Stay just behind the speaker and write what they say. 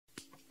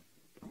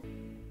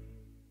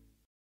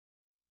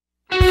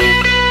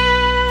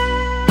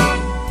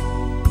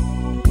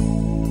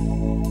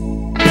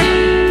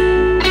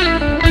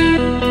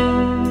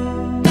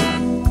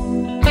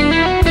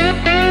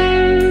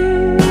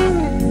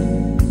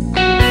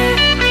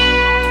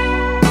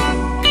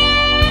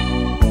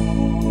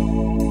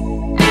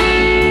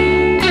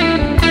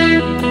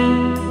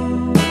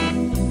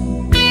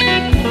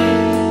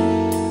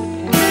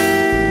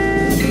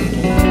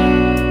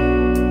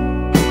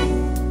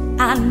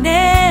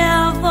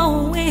never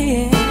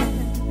win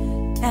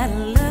at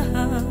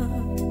love.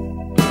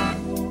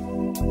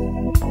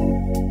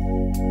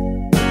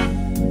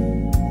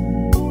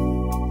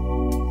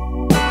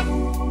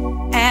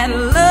 At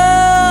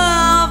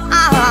love,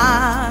 I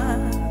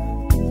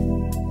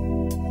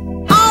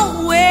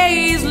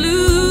always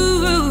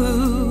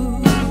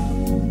lose.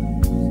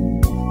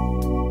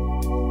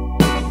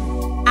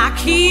 I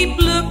keep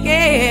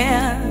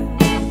looking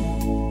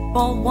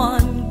for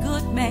one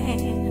good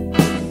man.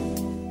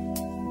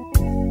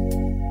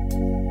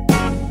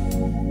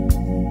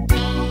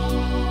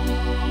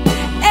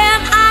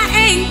 And I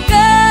ain't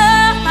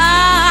got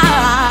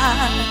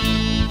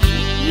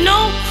no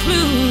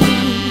clue.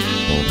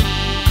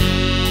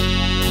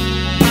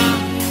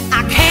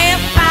 I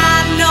can't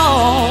find no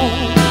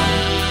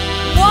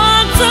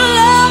one to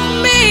love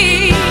me.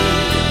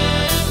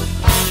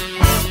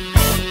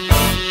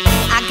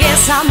 I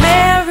guess I'm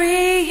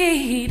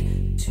married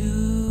to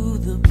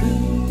the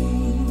blues.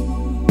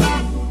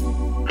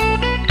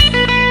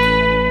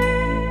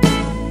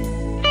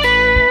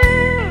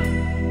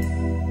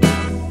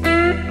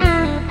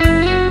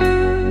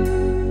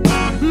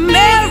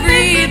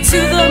 Married to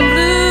the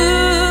blues.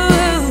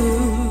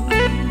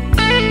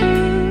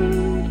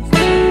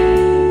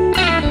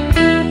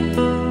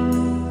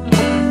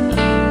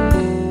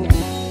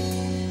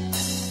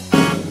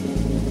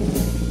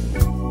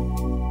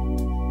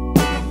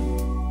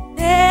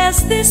 There's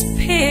this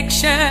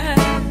picture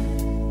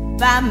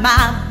by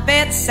my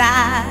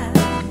bedside.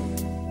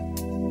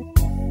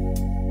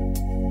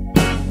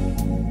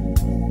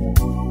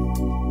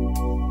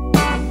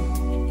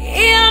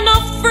 In a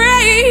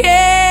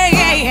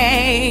frame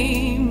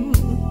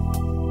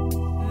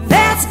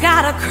that's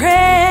got a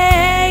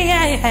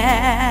crack.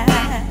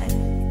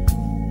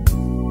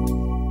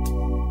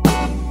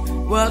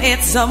 Well,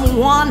 it's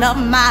one of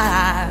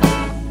my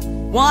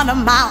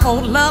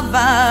old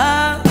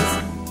lovers.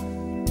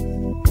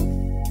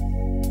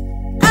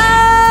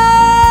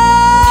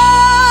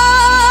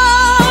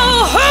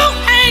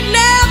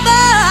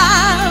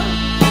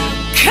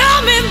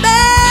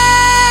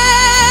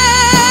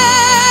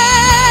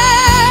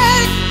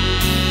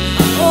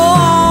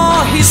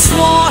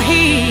 Swore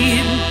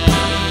he'd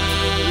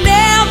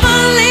never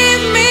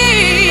leave me,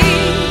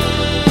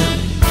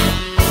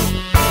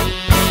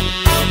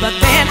 but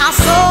then I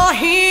saw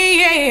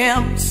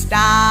him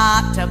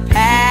start to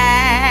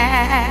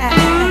pack.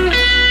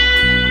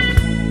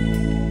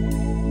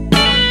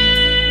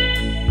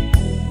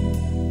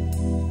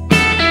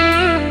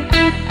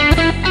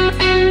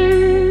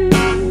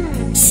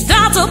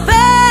 Start to pack.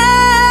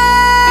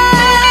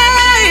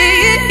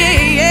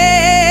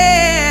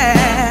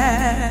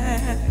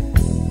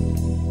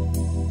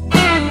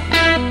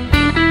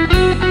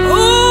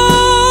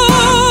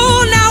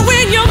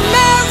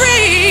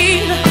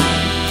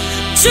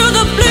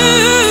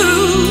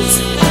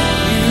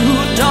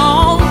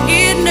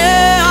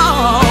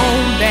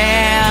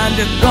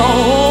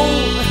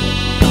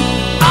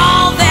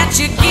 All that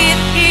you get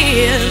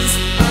is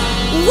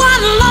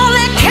one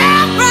lonely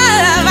cab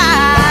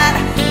ride.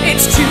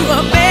 It's too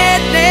bad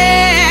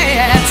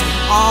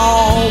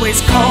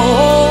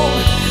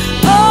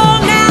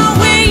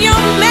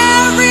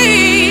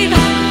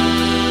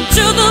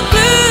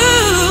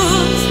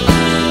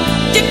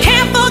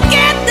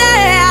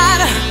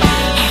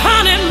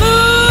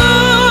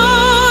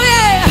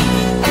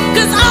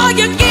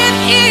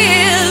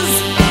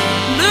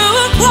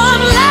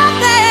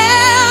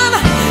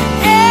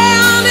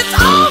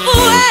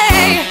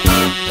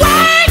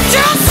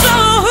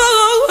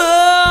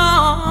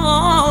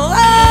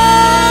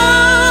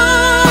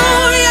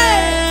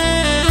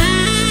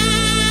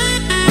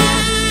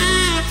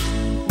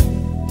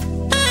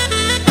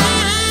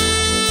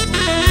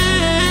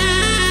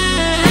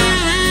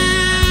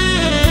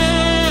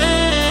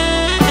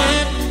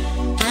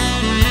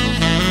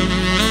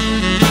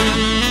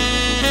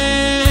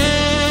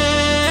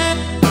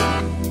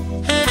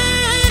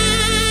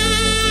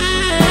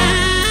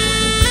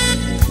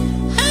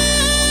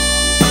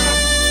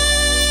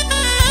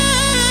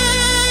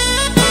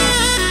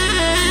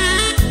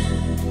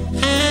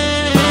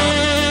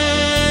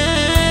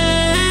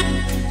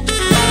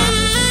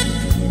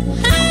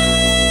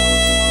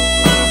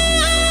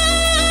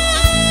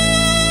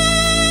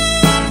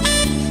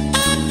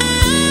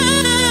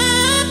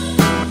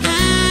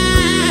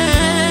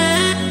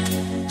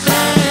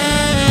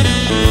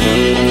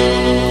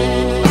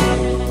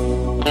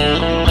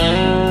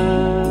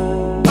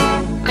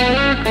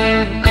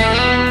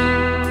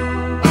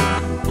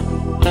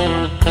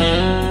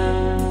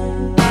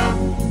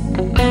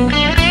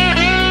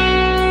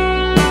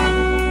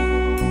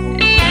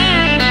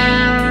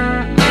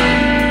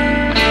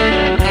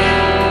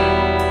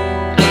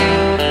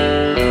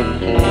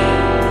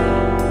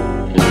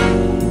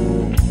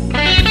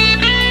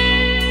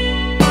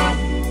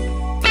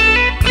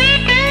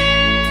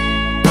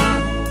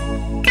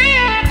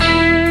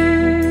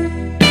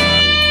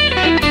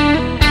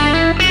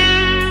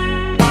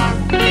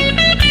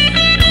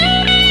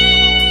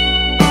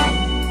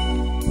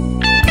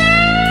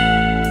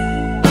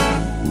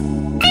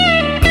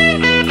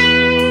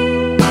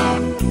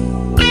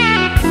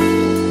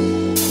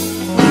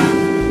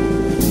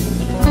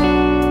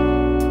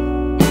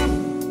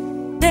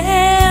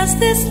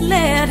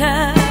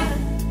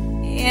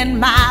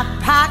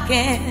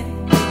rocking.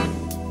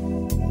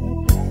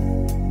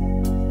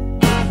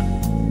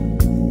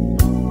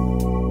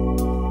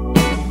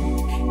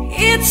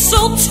 It's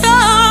so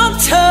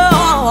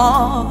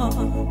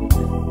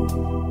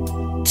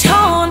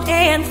torn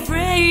and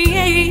frayed.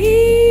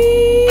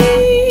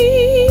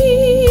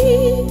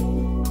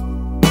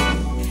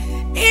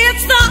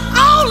 It's the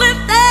only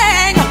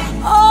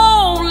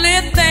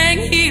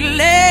thing he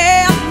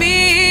left me.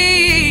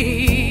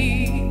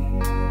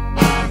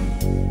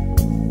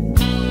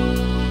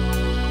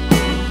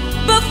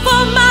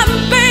 Before my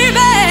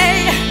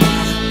baby,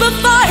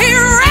 before he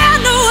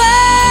ran away.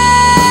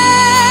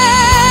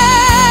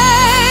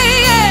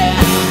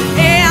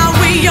 Yeah,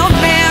 we are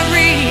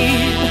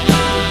married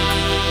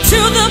to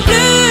the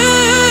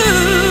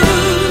blues.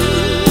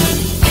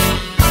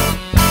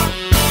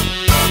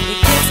 It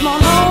gets more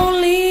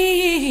lonely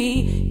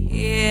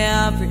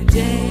every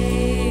day.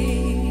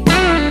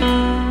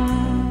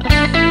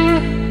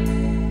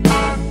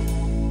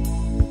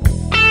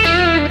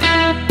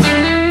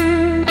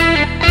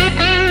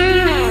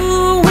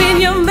 When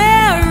you're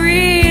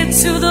married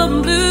to the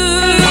blues.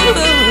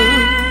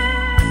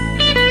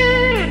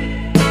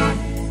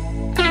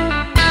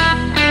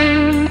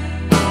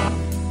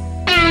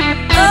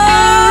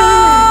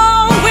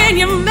 Oh, when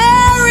you're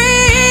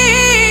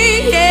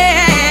married, yeah.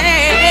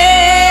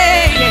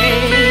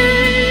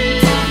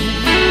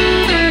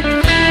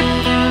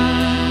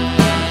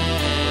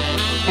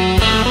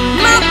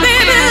 My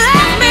baby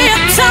left me a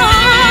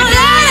torn,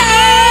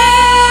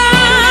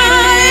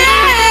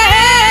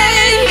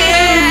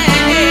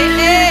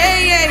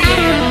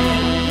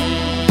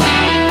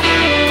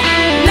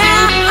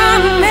 now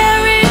I'm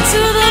married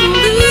to the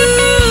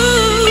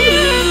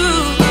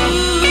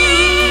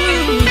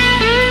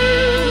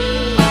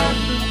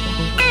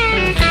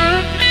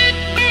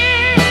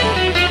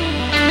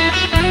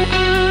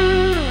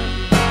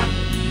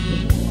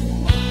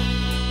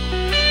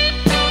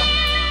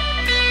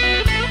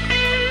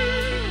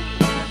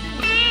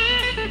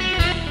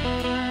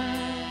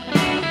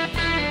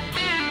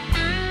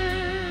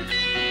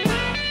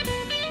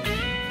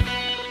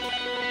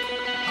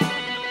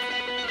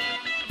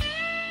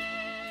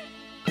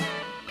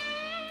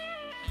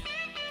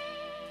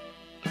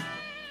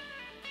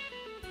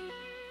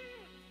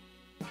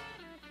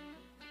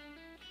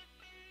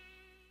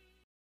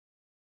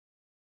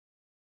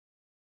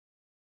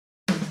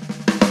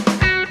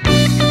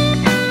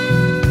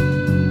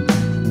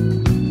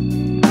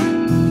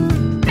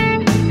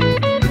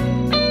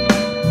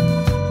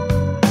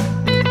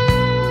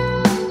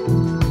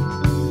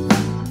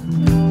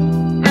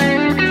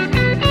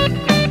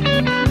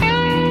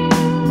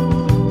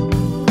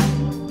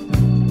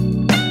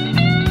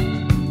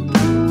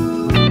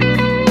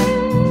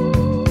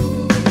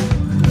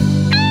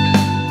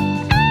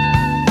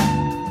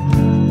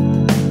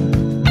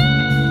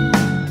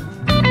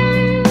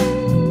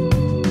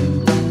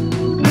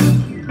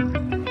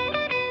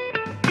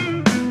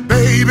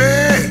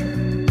Baby,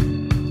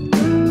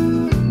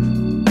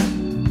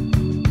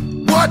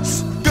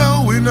 what's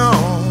going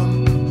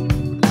on?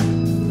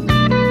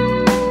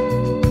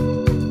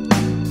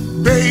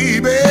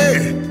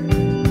 Baby,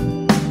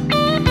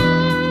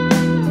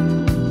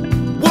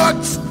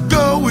 what's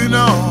going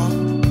on?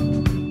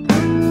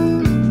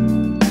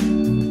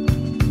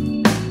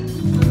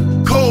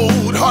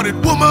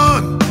 Cold-hearted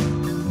woman,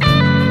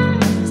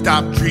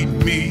 stop treating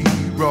me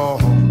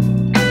wrong.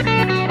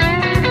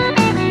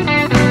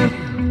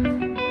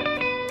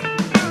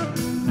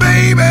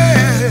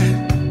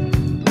 Baby,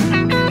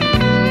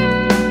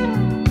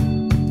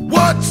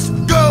 what's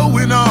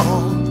going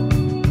on?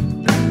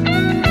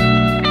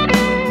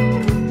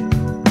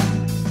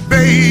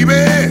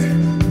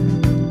 Baby,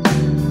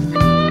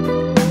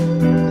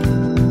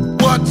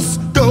 what's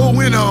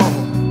going on?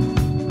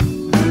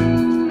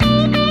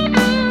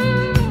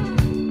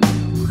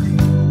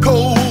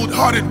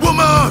 Cold-hearted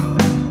woman,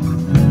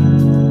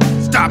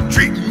 stop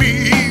treating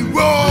me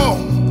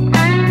wrong.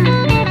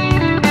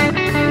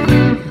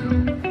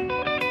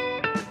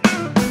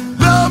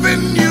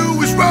 Loving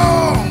you is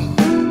wrong.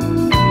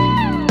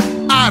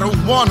 I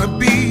don't wanna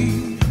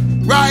be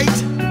right.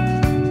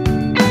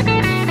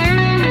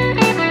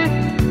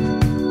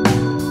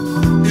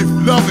 If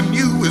loving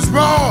you is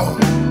wrong,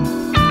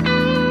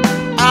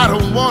 I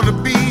don't wanna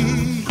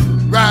be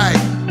right.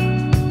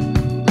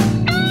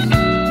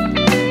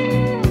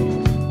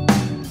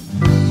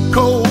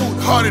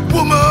 Cold-hearted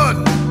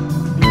woman,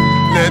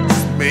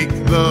 let's make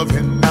love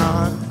and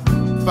not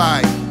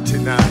fight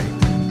tonight.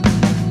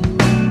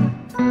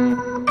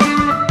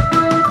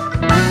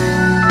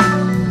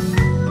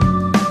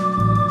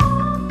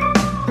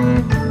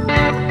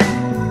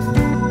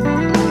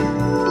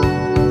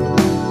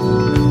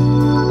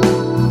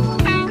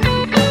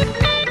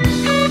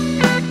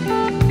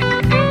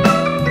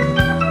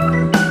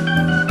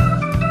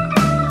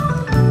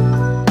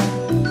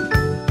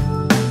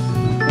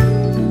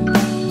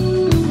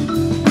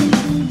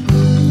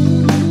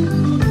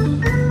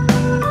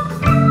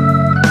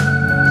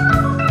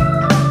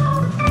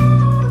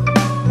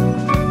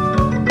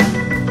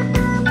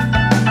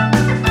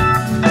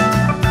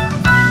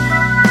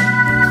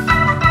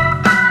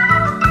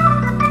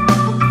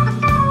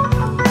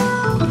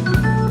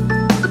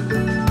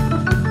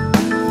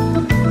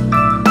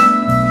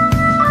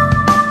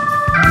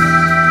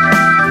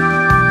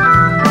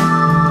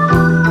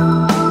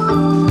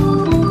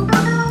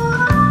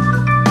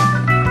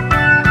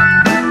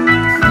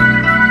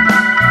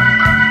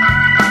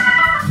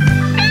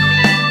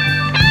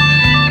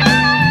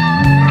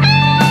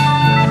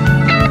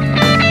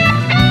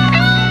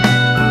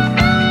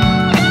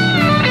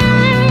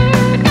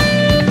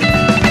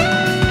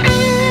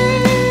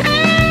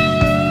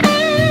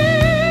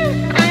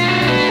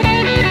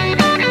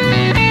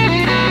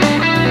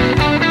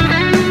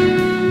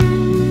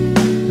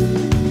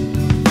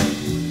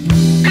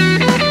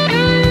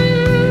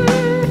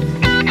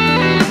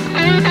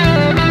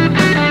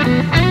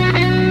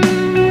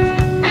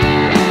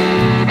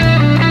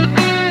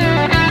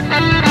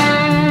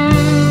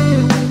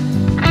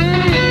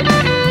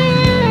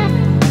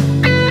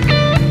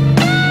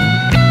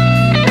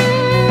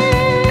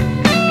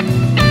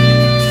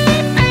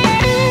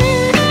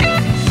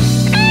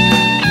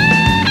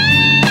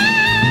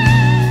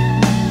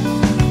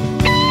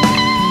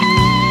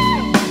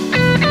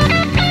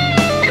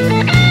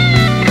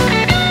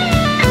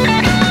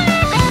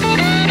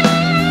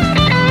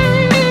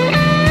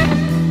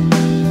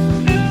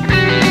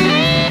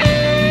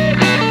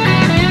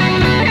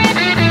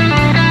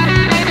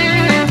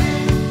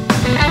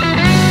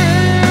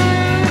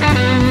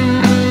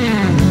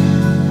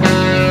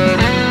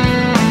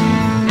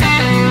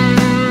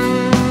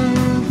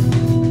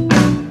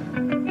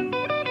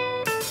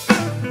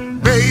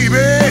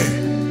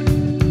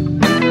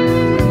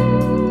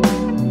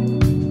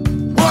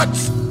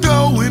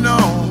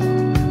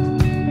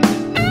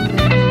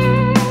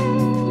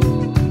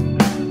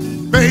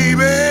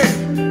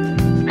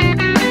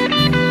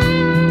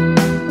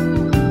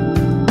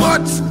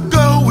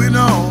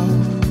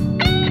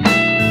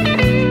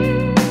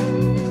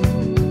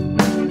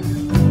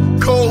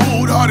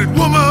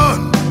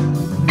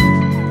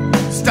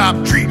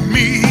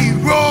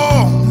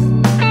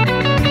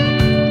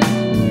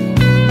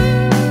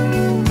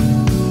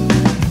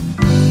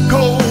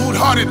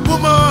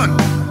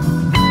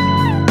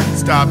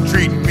 stop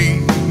treating me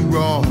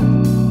wrong.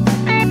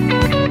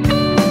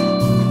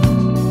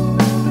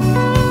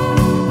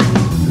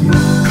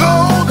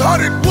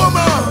 Cold-hearted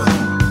woman,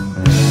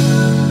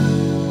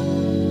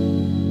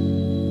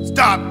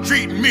 stop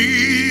treating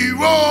me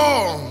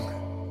wrong.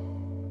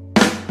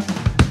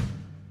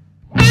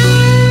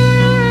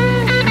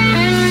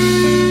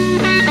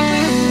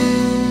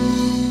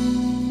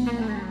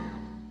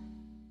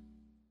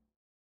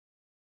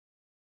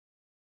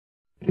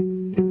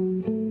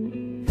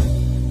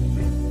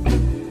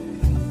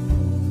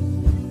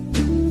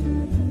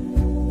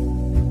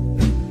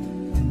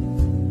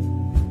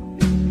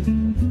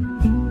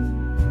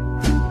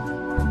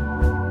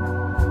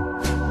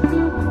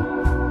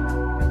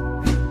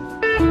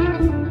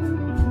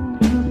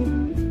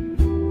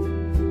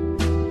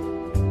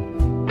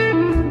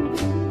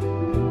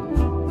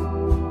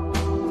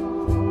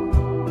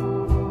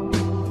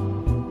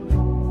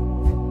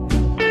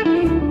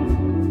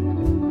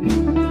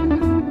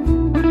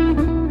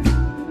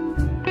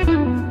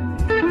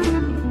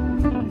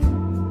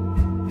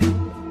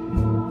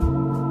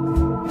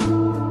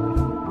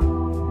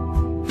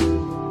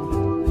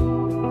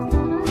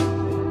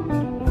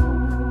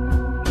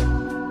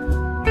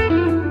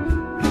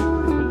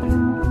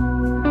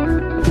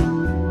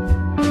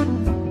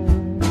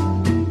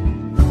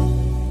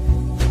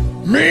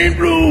 Mean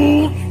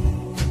blues.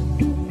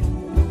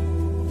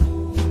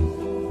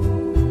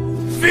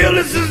 Feel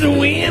this is the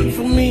wind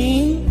for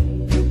me.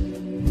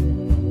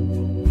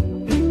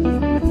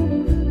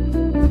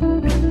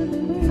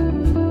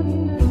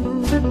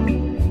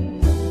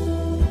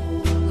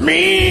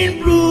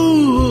 Mean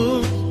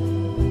blues.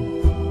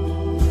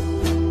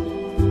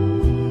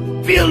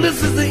 Feel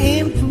this is the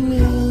end for me.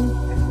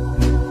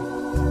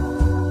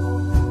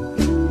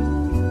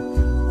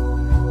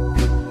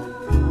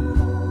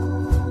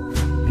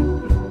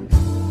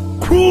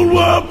 Cruel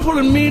world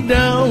pulling me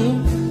down.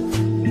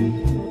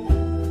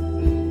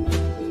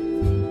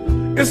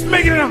 It's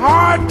making it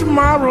hard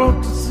tomorrow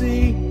to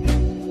see.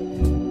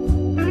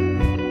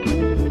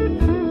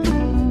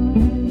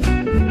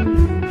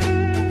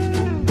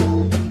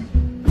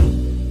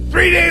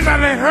 Three days I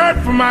ain't heard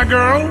from my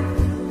girl.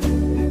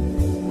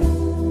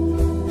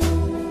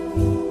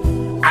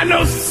 I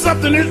know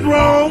something is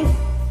wrong.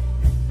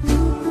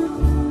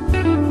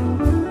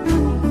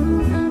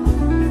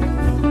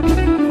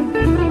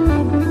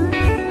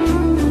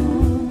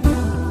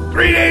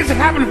 Three days I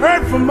haven't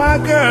heard from my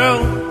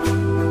girl.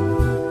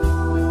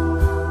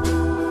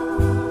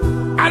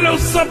 I know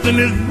something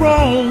is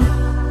wrong.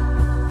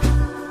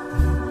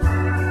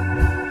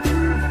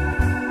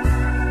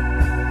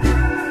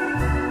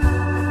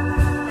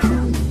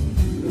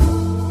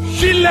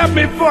 She left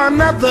me for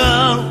another.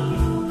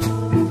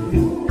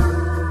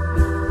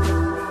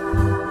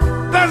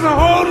 There's a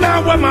hole now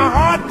where my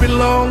heart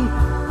belongs.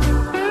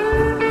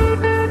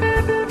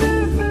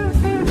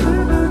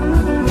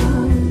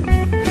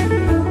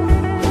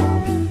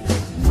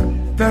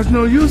 There's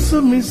no use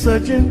of me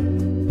searching.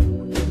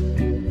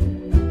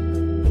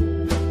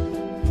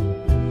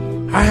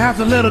 I have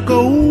to let her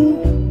go.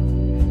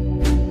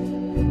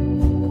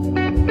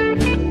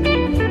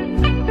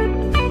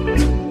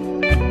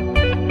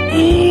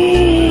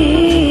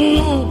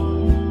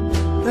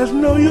 There's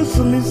no use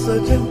of me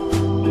searching.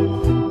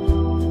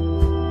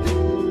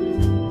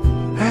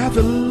 I have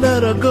to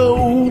let her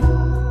go.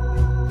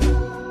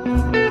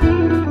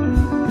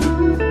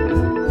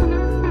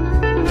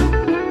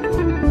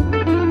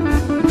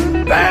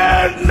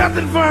 There's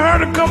nothing for her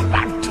to come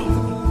back to.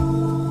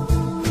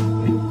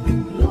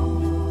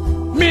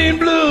 Mean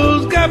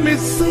blues got me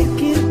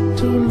sinking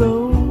too low.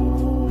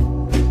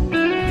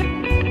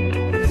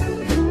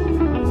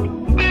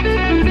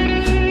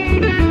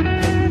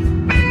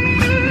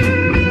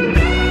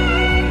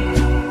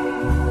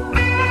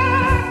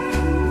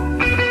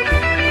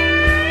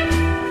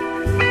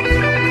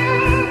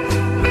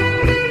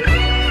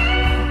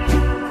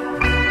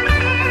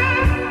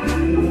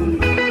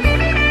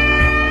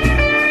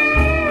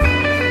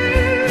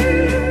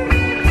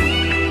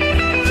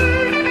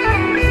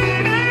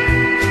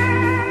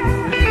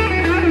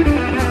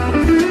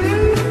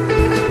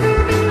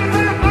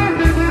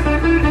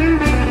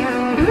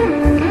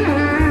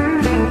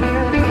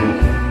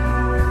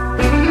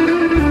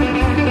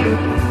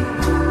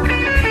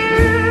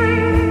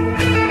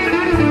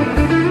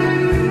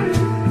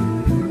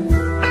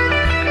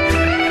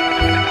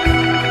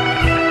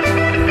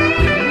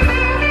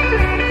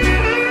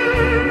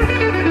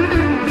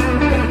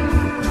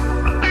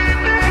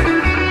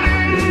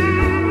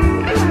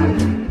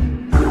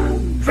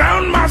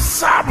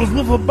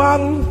 With a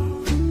bottle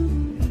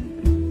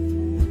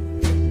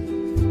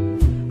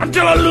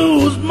until I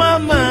lose my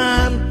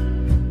mind.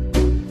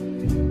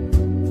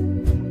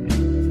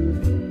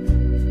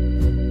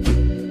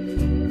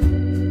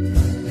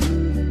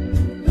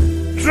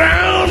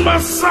 Drown my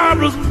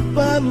sorrows with a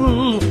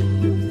bottle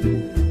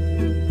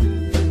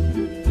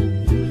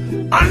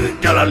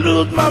until I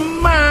lose my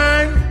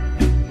mind.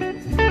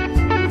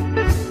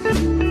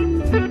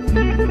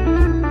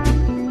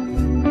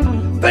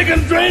 They can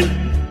drink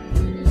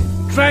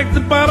strike the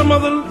bottom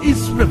of the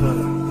East River.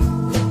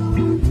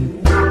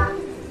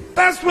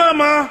 That's where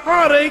my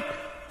heartache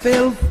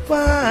they'll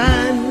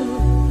find.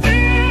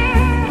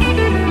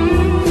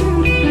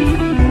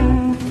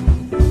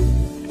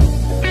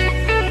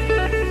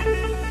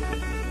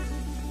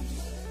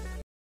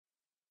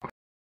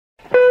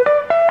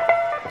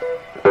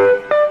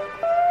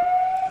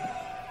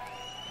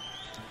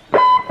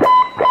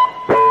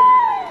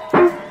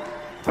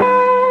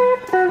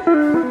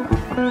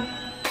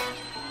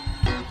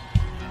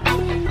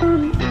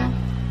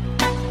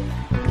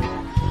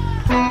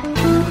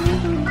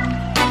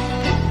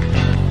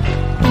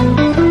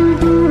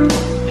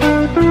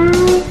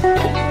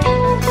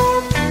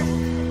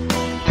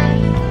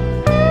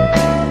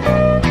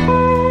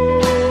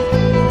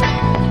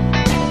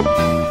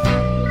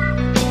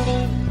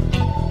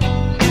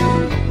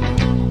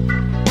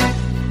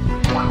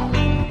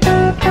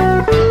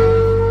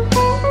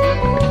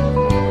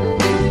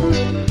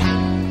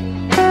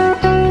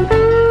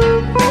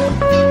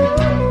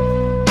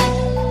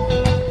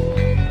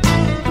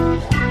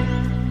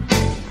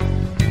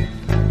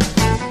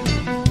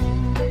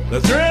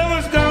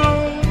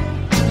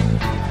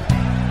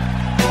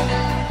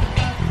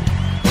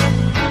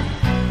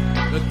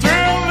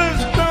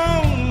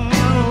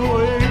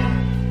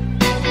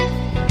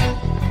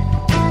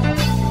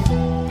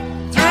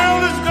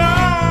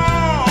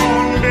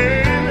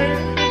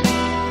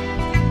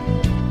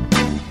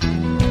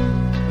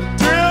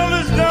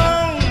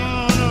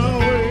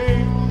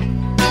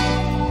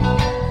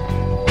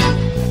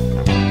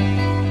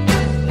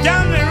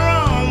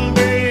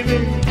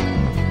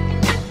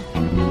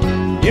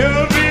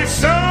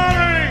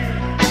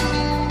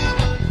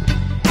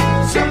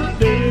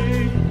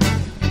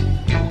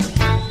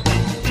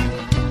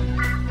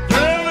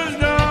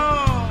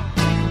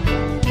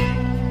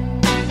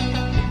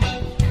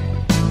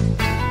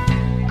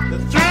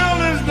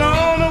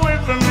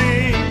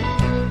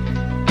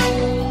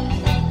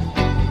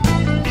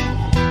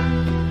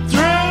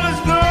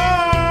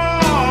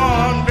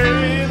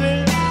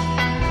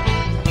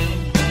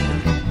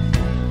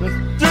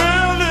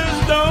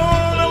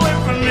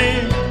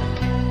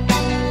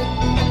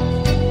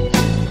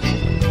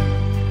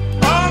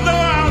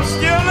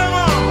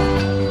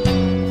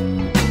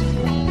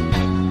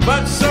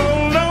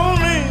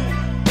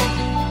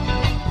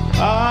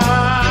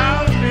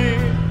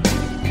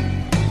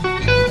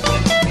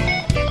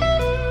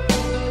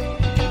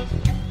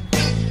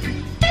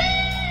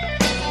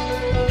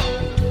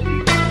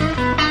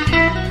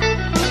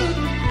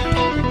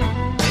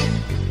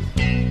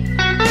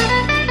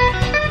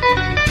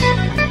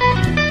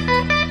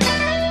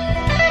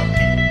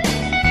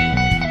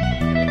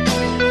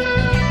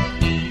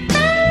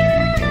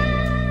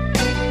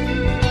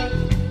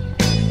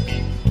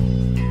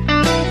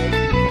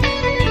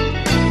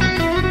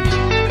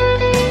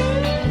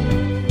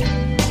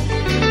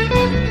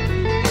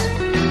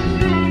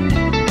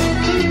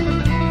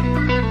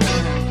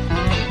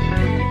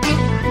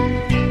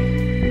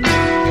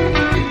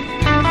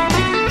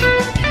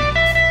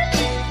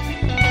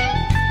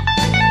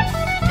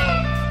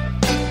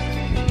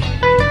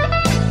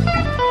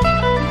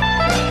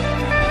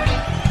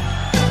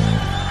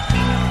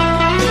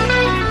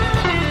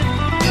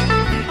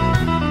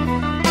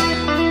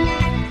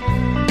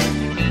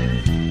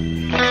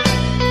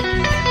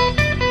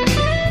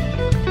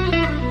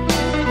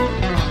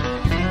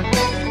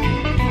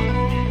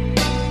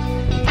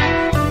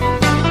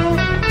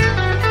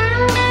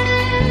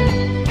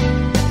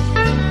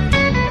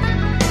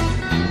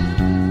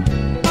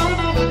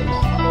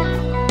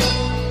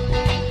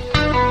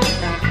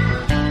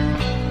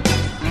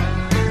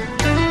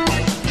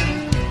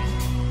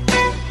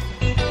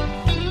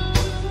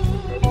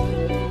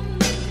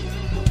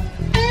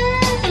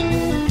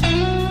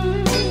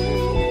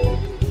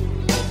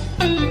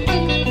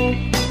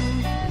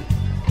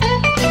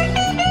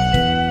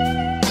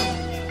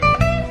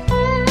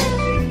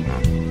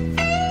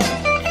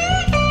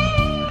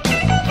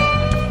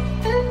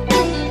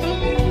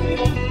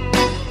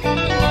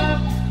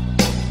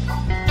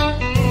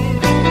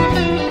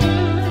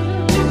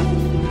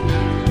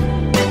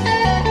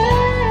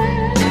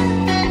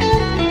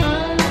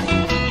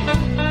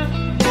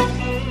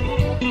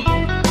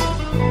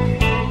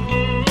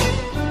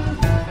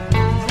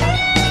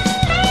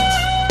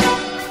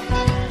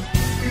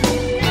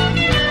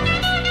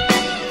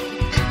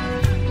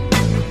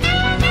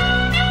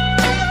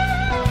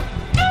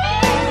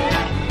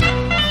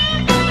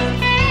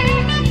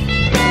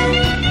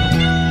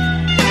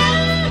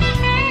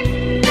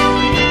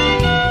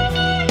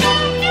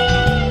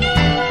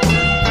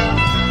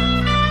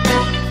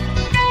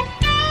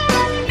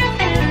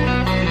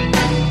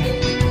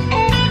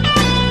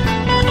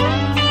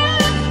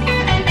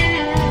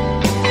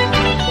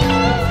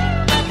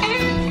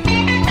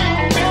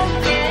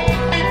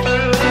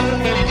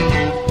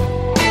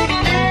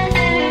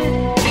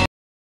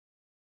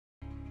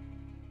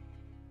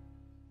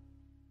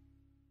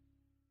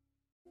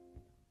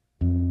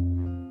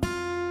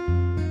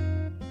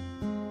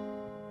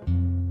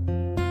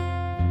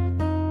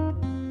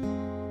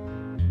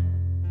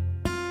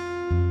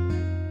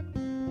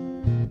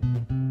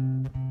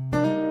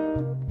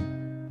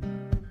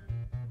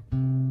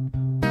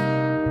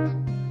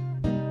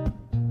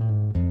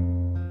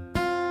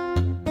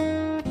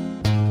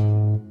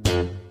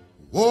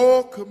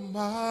 a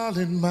mile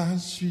in my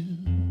shoes,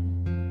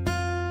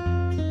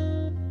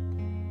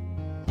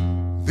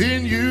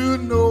 then you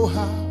know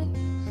how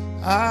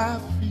I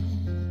feel.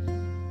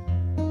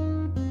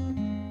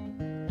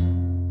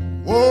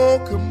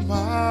 Walk a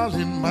mile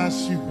in my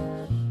shoes,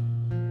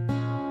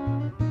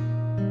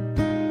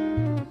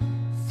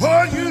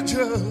 for you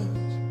judge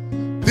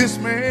this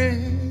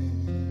man.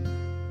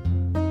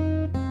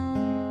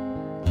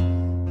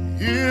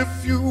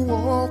 If you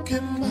walk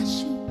in my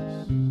shoes,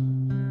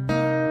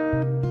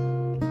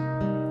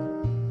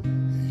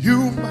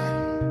 you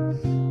might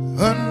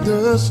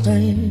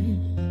understand.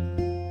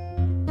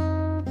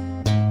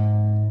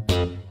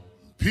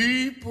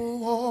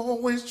 People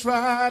always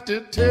try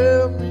to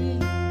tell me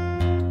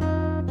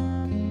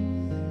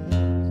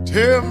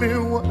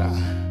what I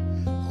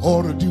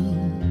ought to do.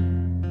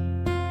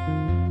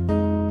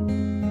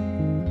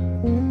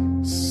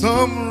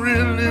 Some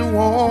really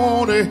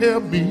want to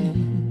help me.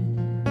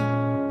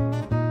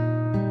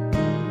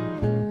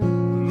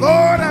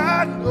 Lord,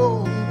 I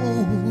know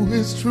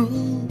it's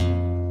true.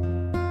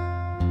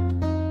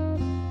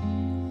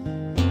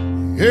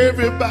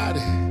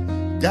 Everybody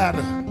got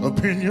an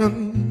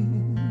opinion.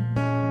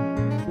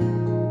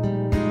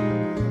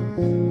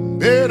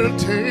 Better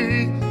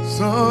take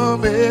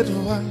some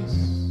advice.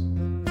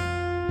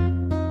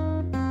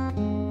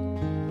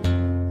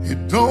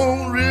 It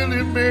don't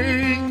really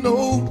make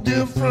no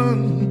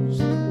difference.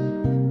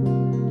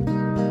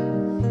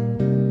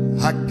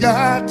 I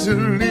got to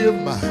live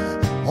my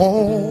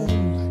own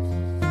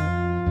life.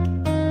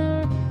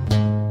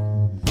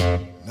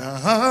 Now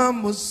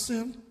I'm a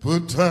simple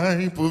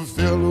type of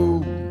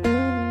fellow.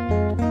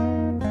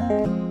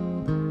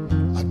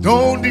 I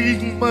don't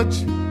need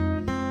much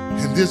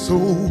in this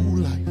old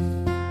life.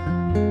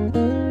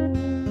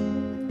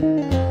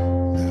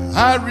 Now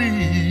I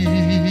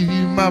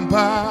read my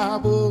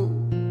Bible,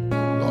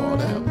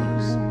 Lord have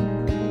mercy.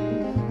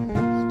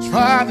 I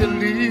try to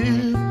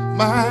live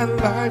my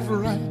life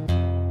right.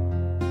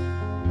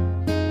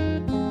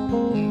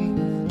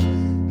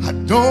 I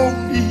don't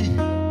need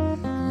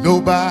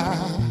nobody.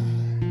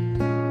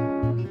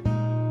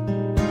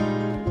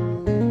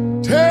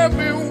 Tell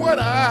me what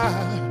I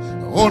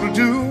ought to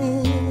do.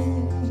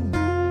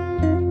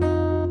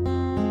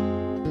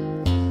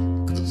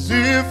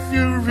 If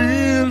you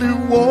really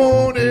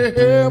want to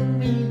help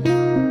me,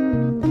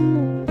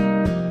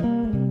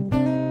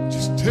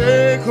 just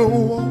take a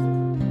walk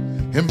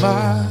in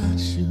my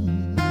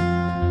shoes.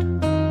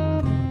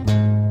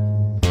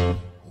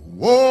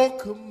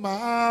 Walk a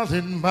mile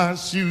in my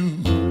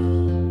shoes,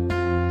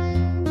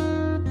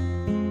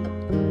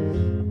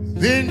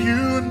 then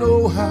you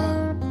know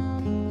how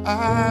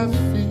I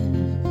feel.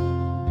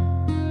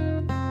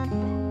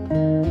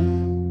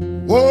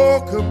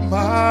 Walk a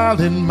mile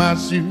in my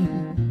shoes,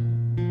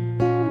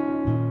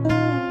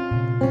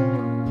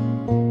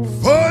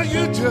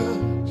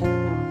 judge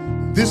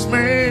this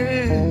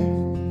man.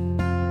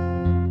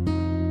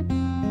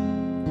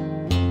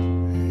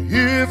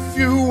 If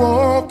you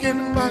walk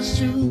in my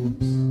shoes,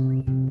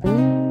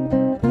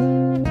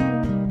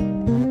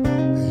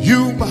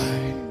 you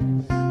might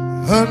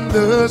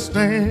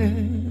understand.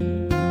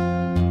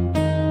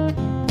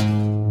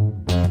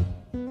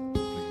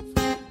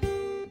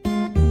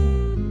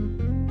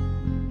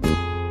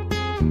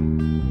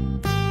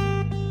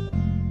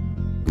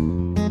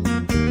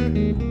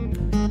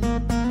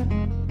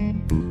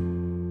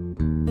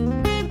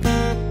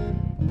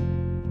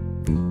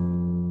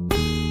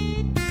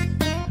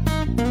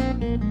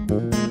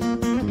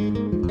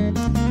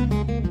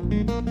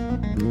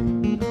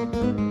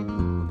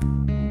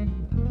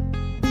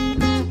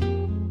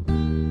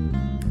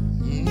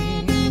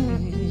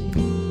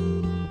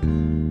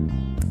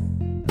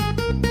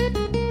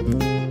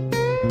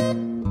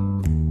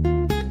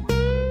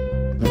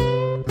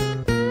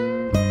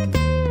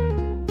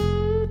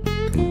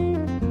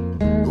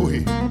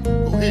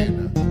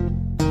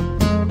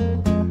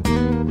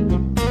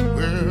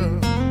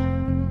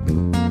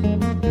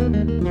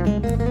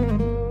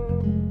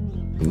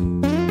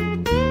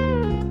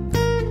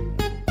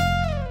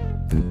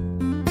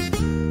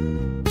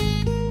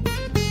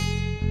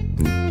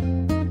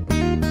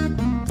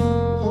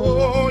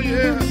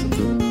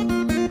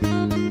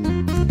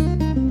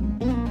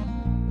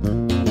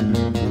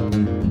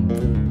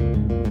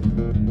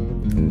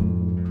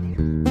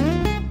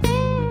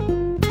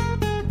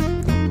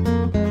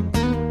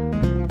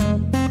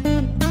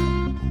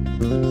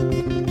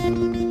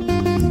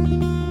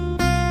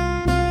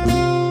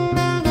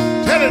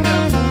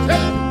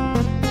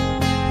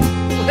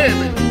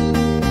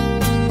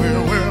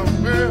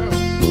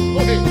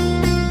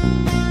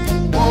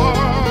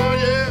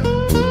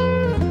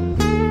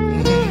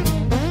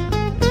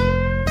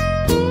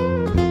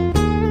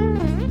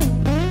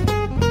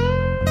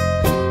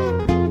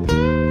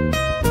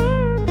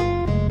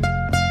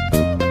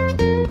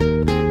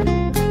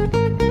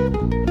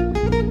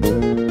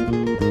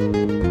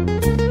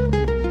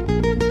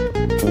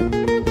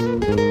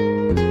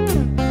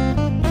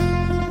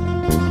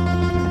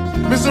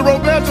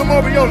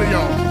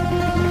 Y'all.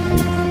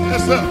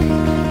 Yes, sir.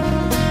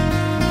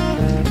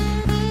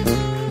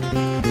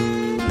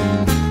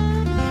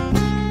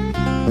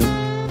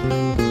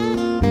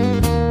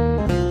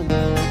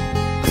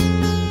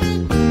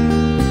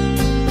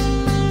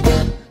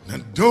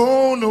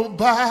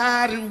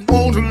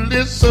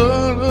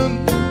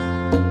 listen.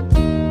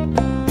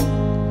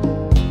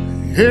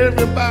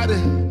 Everybody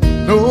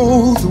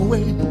knows the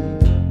way.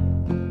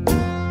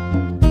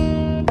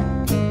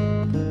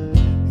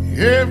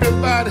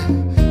 Everybody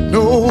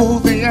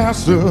knows the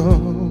answer.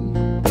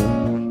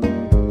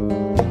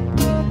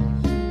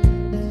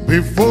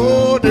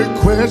 Before the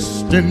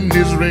question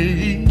is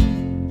raised,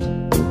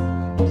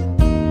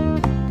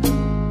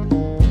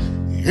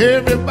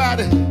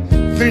 everybody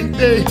think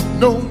they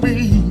know me.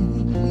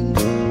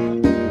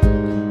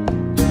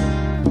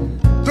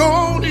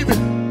 Don't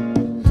even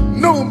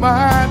know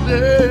my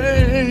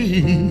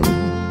name.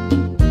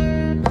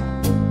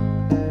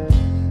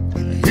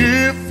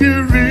 If you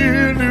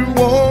really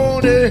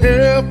want to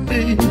help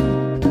me,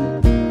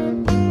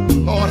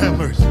 Lord have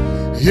mercy,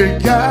 you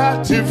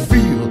got to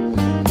feel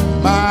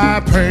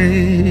my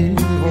pain.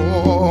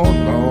 Oh,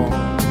 no,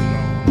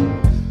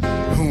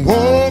 no.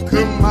 Walk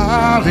a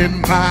mile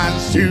in my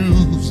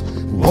shoes.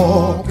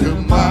 Walk a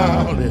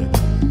mile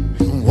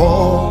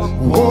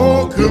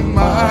walk a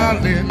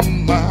mile in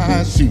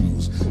my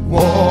shoes.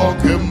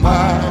 Walk a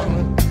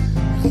mile,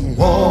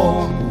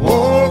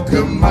 walk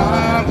a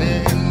mile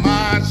in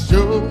my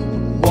shoes.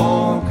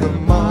 Walk a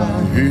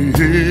mile,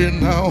 yeah,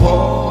 now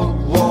walk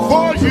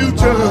for you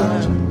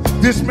judge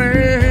this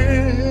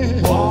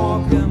man.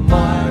 Walk a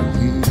mile,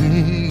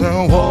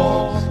 now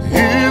walk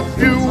if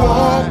you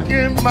walk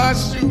in my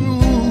shoes.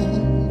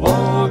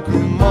 Walk a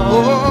mile,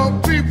 oh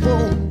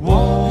people,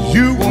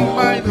 you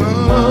might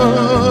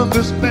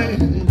understand.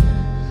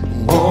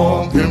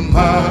 Walk a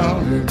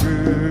mile,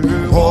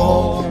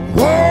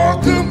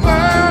 walk a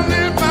mile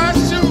in my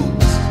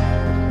shoes.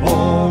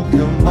 Walk a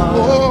mile,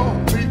 oh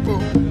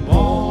people,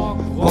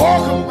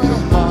 walk a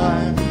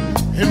mile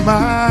in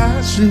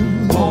my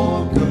shoes.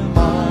 Walk a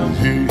mile,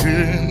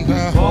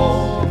 yeah,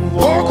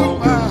 walk a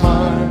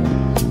mile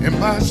in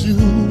my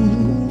shoes.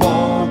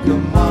 Walk a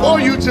mile, for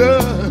you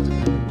judge,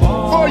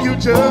 for you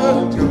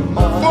judge,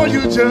 for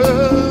you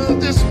judge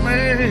this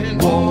man.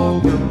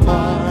 Walk a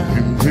mile,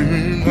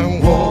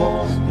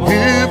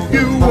 if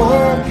you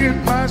walk in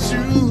my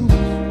shoes.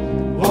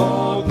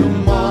 Walk a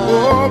mile,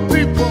 oh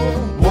people,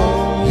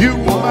 you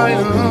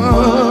might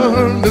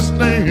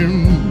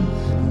understand.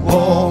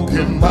 Walk a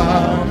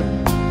mile,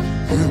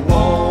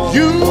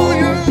 you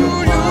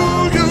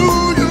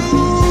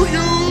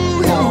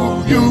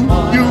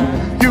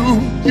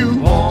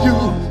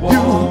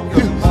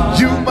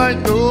might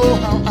know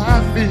how I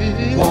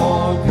feel.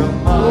 Walk a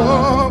mile,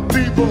 oh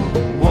people,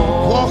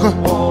 walk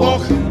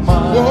a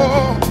mile,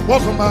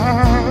 walk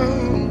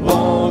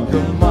a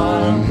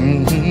mile,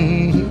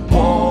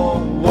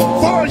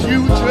 for you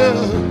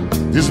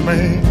judge this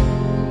man.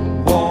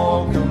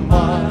 Walk a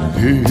mile,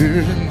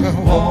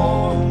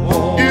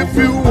 if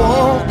you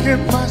walk in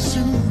my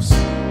shoes.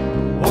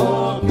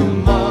 Walk a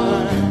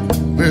mile,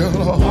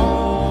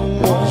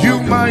 well, you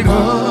might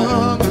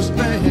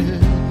understand.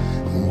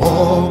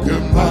 Walk a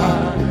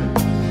mile,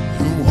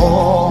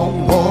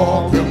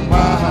 walk a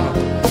mile,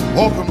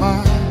 walk a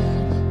mile,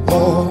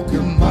 walk a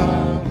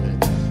mile.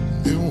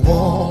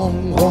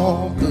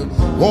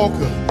 Walk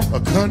a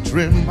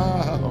country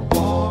mile.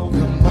 Walk a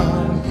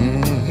mile.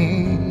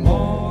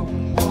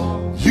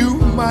 You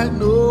might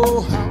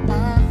know how I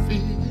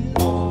feel.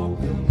 Walk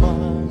a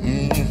mile.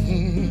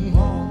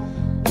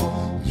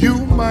 You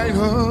might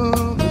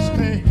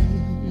understand.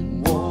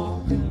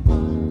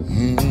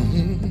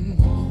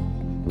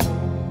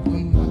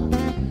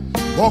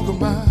 Walk a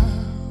mile.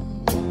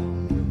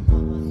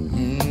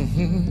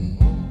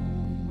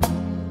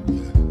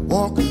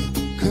 Walk a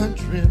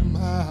country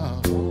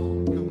mile.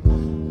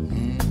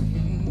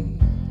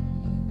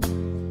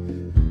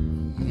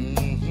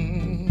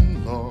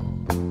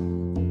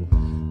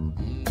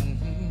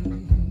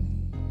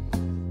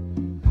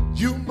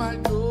 You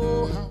might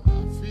know how I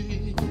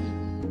feel.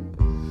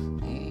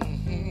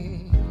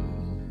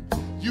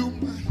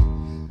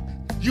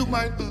 You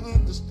might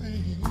understand.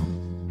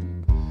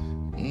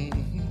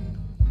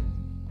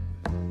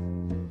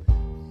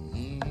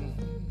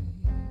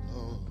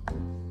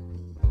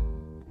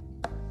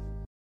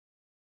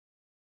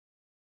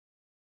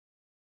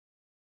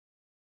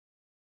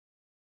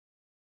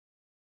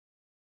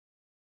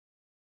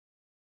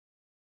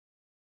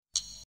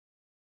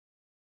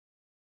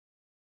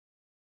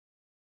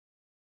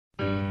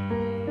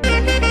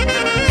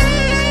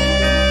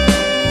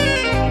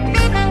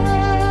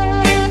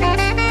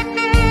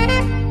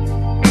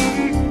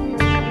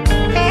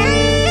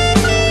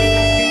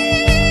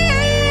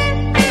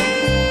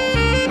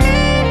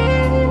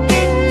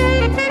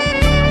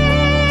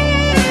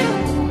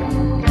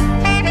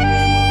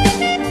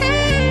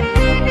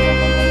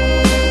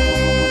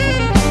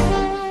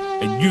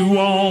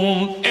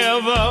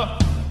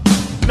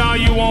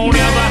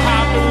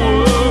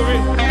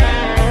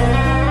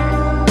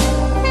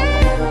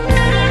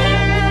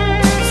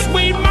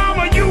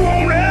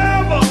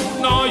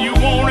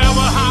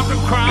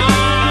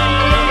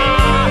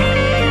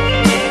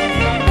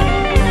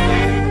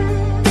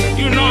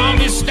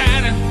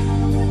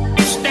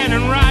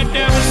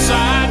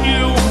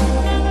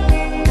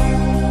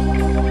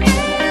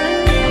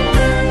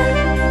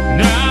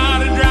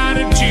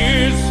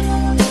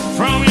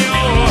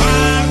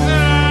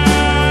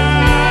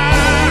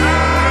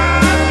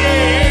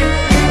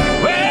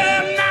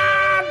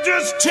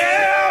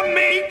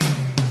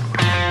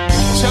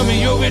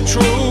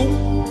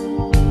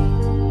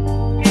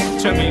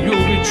 tell me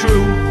you'll be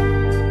true.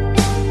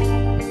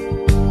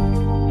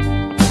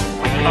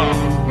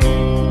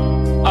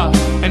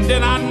 And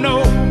then I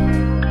know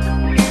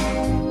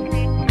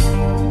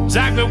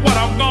exactly what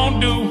I'm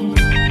gonna do.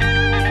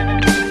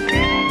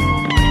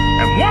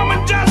 And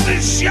woman, just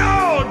as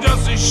sure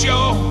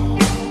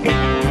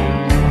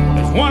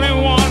as one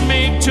and one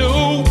made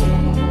two.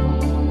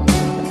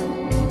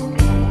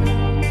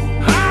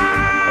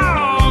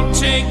 I'll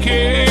take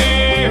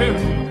care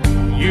of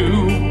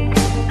you.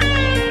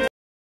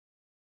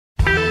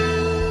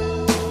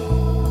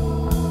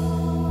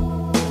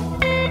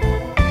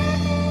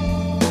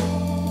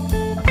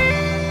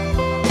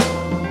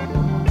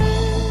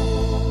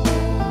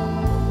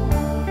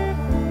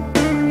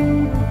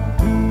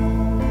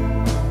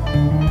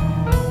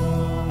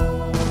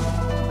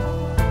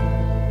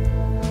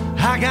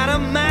 I got a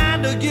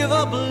mind to give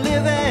up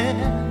living,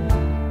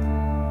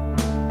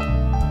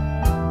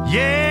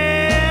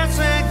 yes,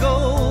 and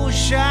go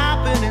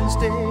shopping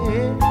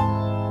instead.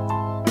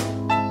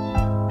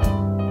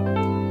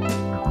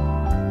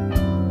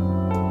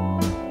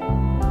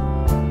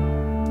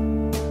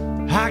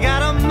 I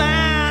got a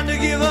mind to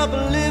give up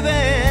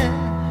living,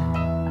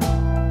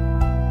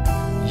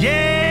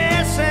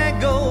 yes, and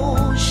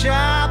go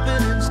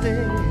shopping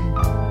instead.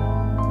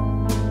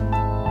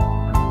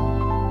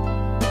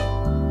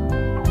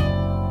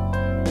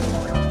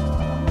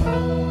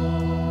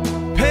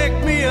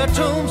 A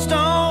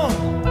tombstone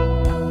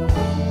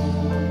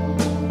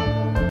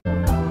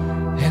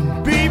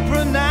and be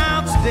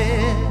pronounced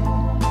dead.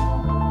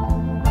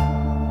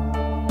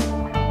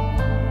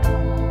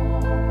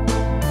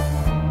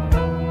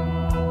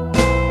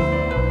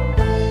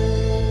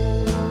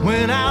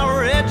 When I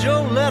read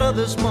your letter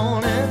this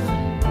morning,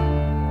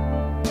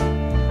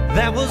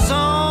 that was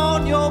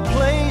on your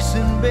place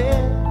in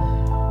bed.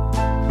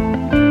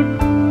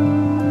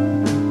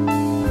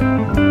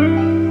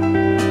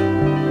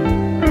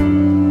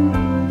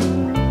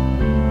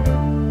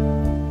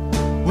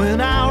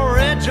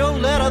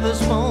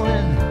 This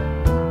morning,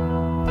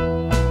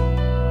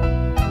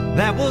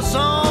 that was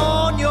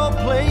on your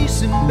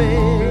place in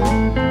bed.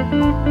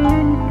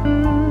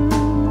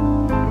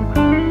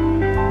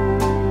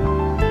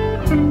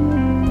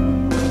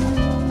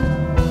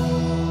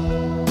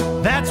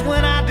 That's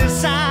when I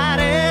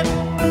decided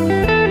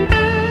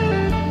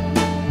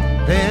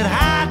that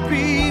I'd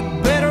be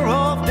better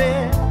off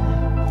dead.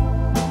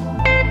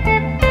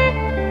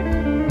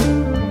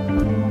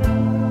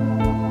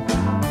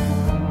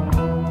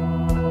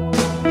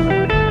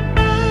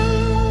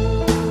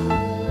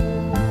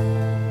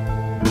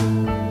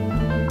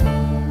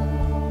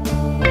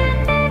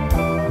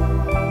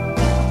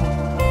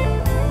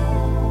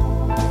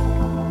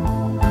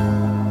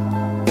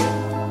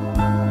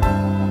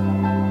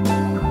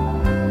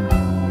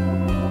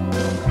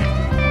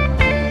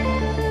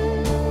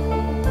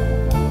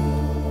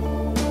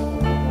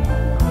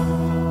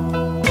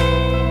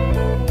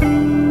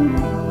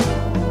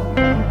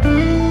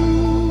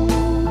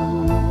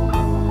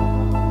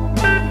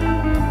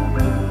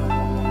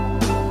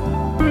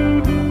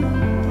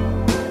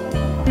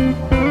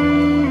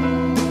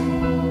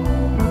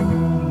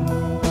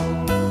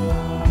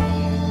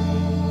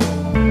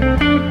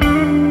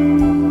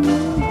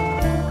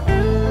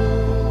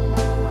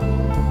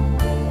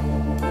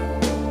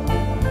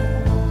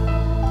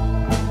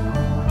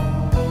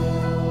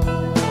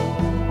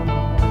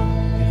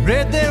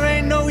 Red, there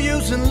ain't no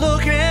use in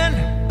looking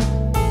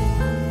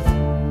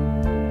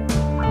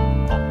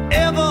or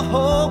ever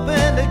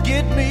hoping to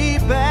get me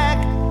back.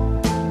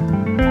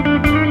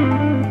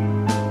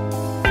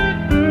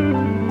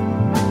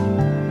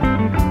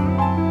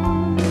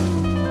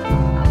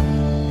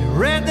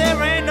 Red,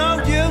 there ain't no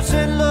use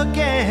in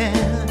looking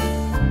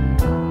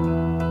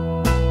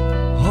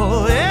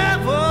or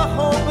ever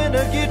hoping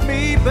to get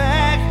me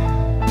back.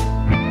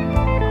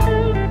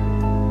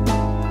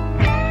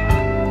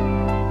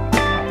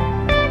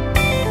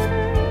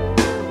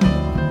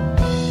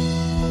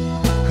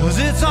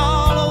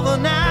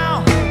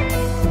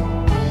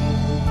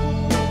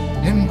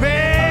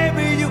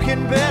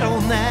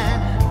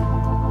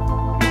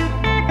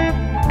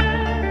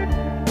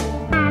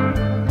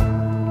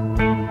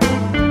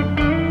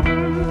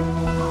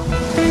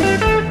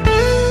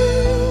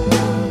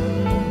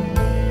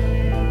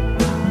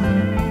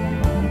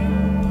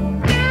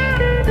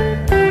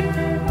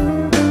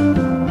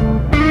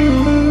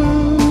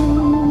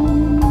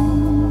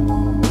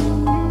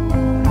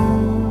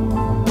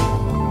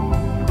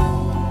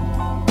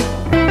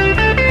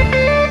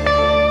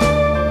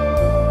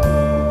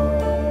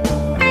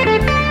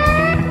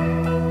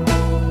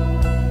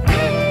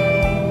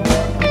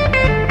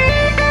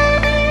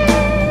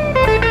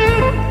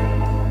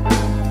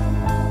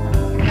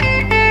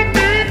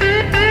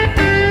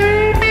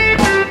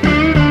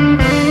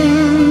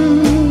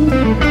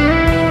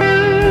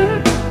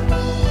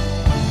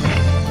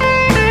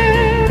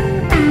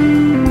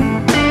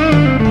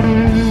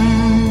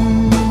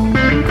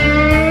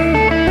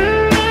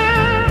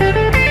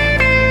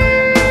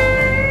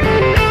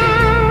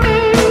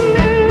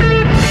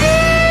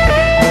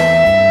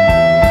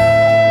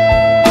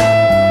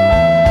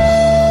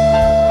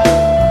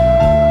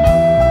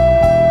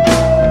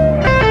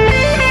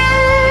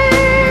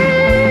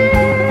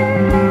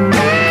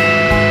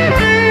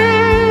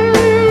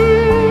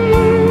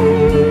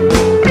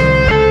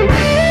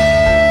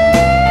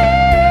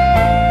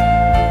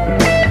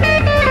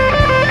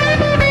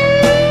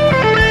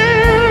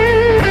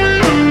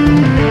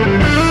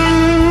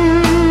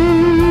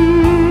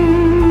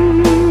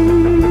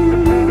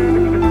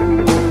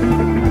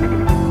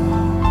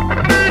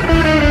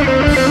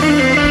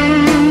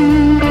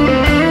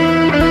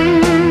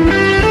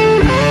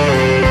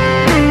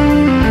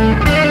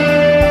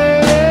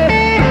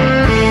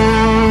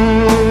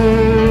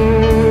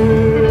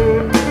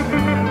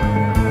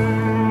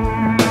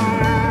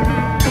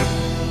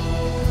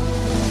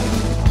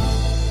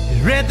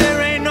 Red,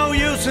 there ain't no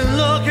use in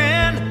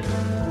looking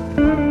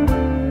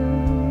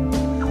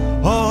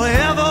or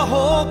ever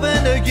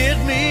hoping to get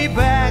me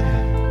back.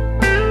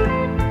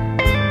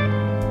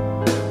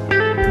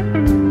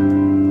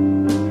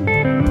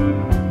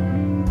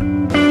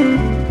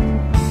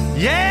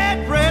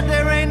 Yeah, Red,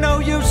 there ain't no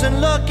use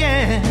in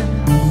looking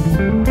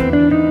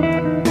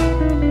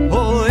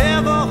or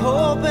ever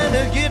hoping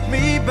to get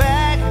me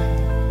back.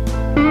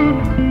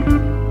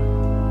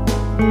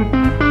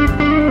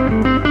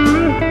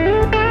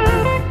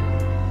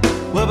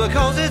 Well,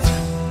 because it's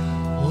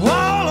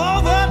all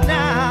over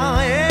now,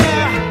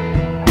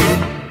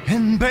 yeah.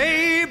 And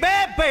baby,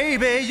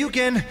 baby, you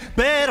can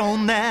bet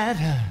on that.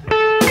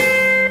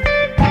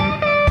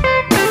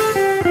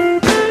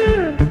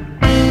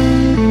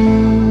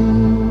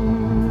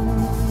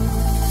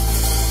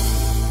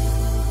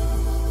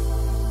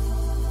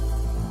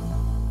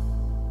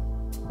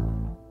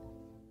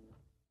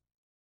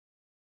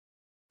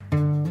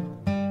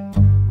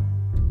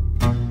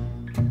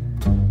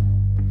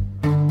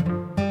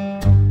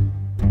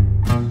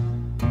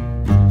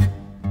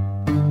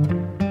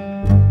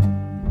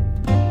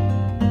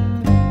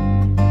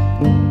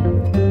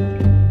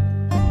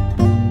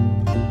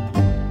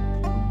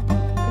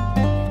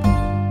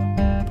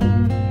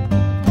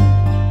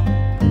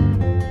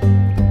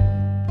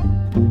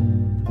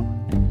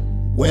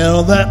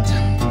 Well, that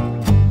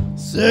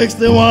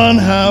 61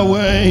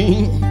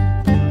 highway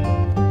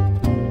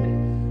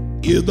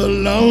is the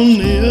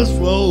loneliest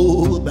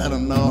road that I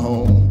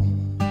know.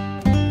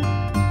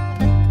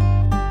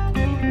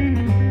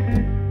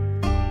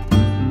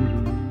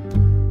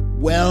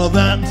 Well,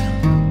 that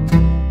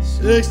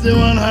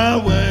 61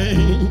 highway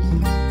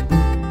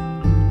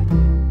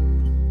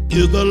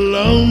is the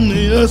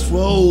loneliest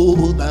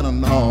road that I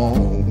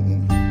know.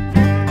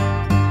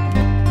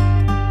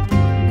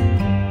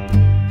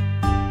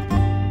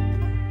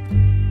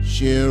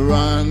 She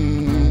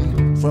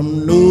run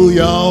from New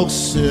York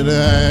City,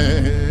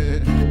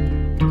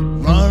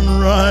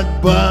 run right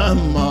by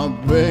my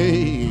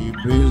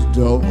baby's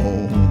door.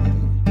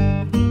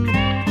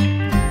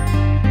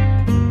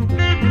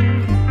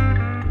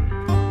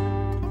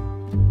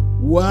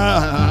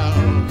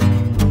 Wow,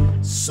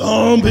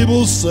 some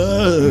people say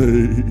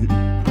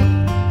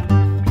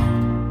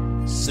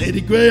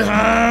the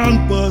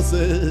Greyhound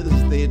buses,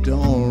 they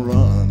don't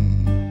run.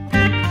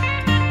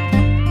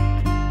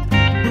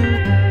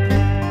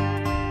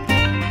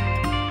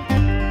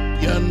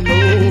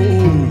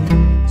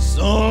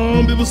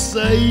 Some people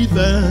say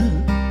that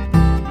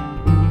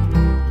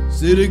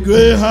city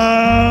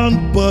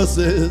Greyhound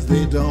buses,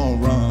 they don't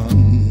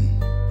run.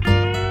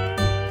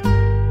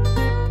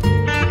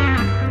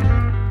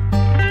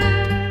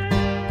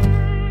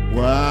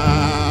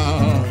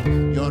 Wow,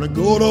 you ought to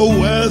go to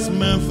West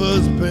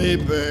Memphis,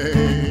 baby.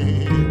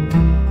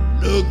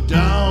 Look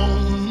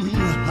down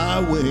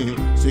Highway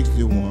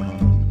 61.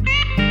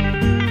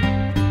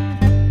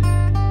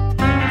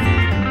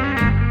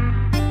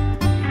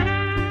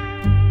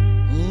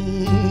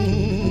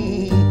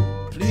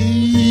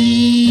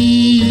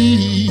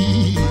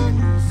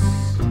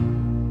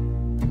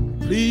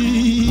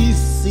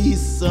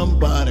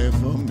 Somebody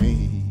for me.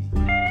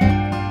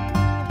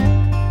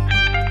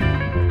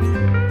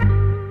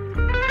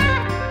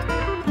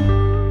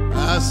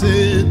 I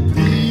said,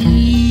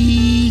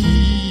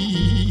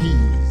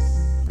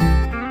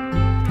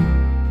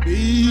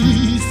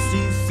 please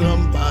see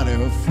somebody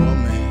for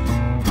me.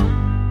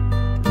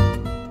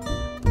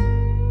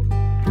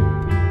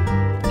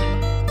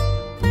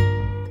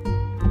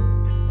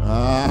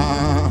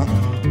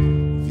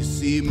 If you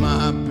see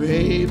my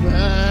baby,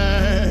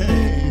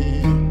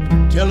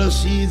 tell her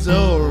she's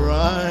all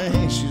right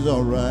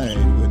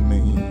with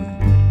me.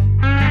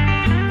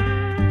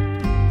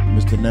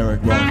 Mr.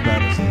 Henrik Ross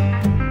Patterson.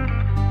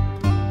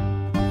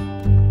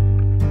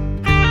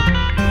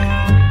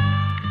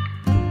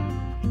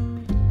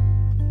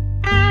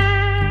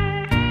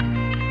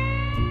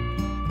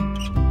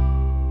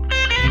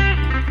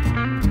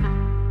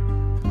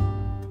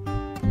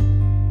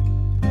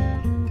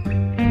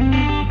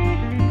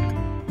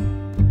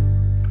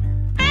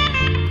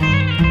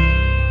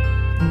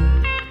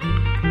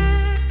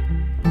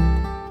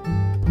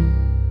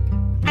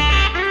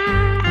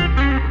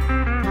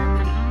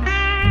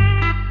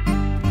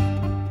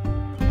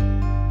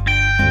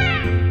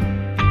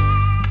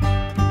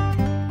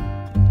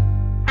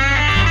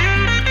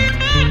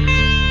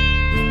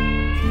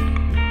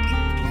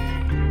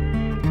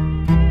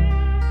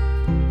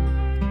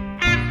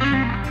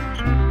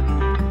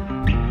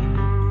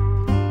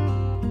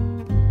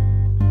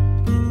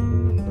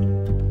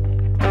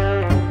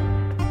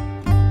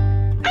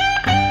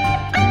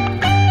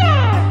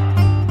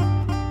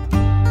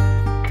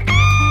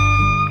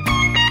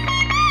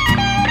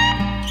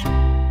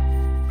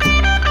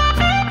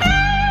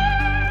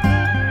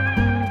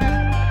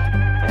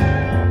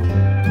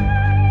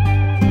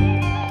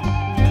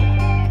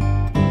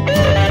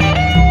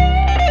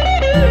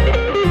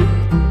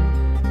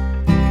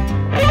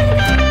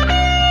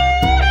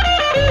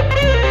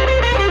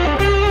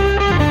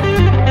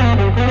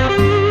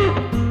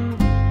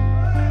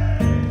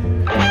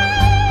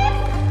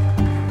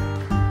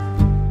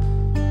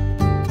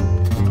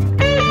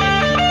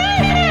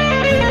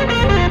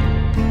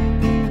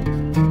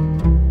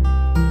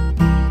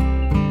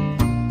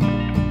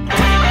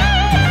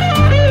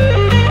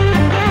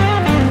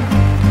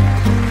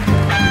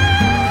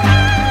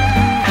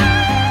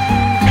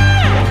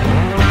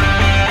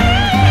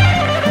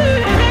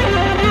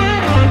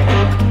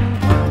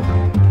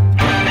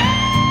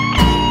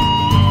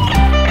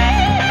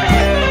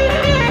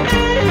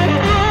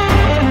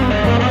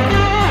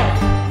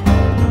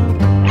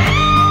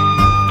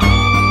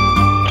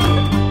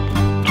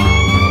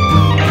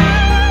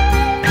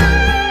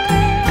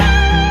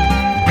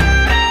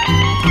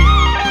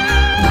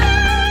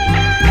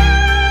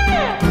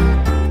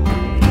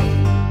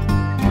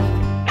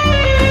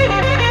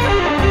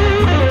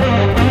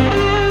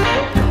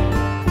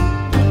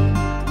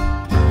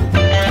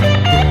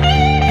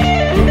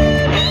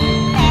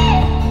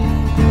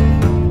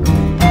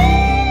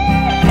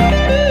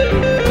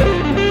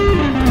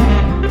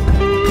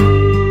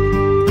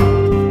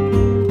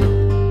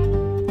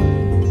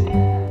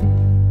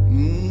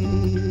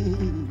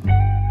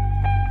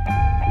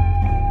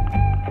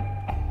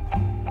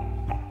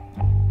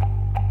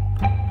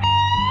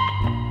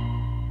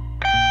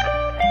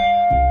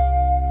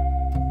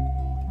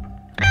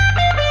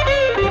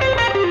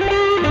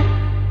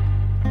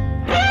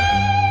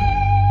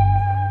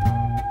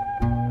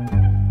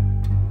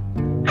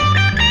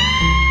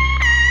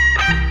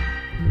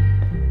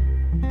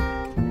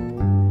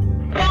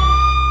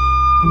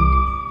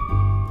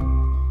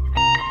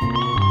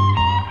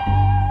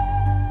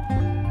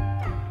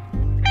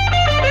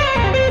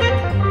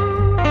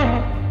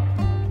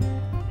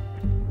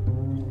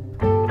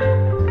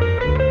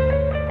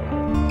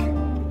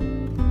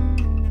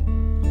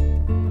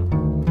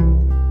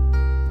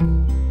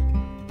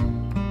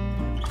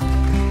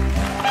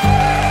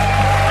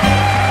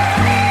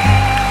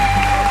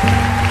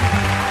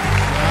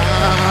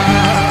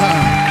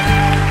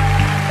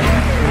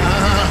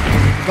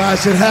 I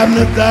should happen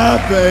to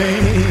die,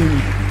 babe,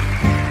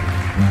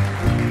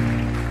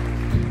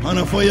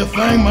 honey, for you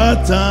think my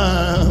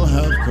time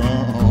have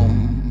come.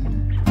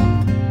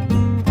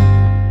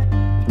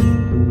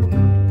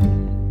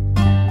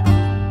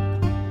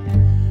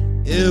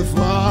 If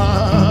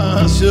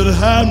I should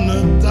happen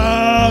to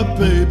die,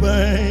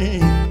 baby,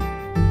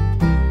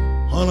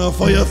 honey,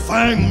 for you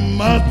think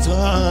my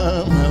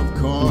time have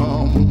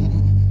come.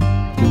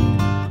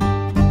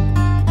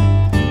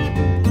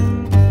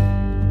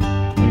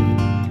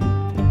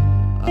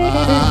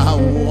 I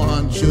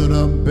want you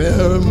to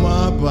bury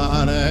my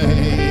body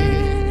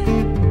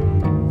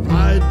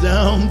right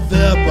down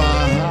there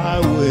by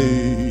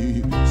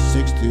Highway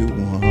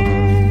 61.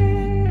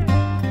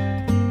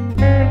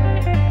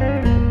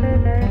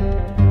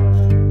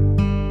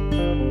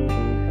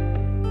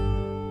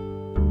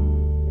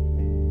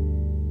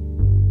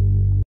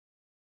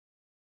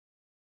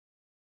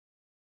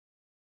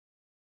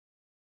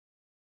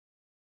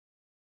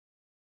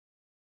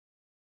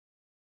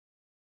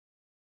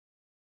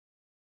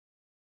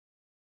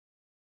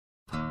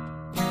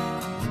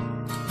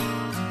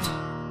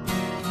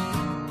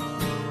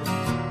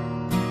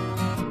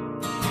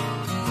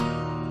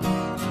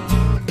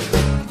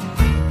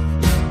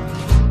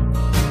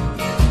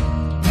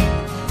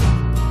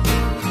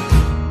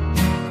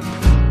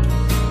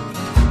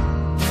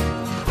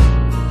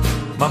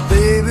 My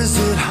baby's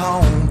at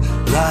home,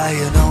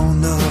 lying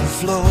on the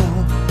floor.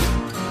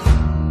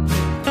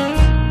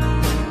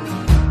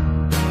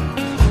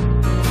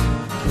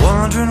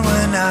 Wondering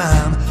when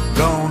I'm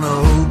gonna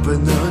open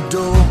the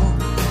door.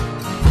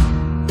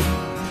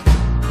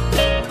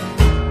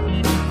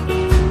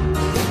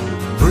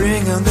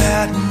 Bringing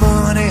that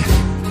money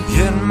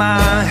in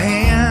my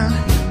hand.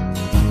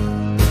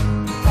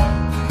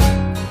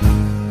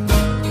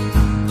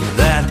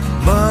 That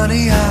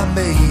money I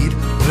made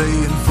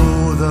playing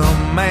for the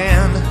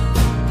man.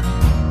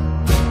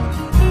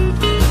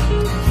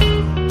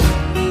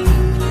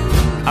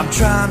 I'm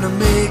trying to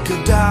make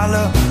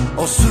 $1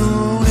 or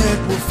soon it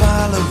will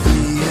follow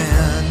the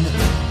end.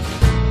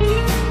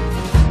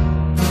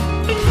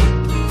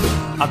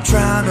 I'm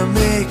trying to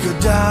make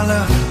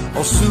 $1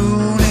 or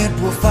soon it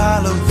will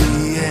follow the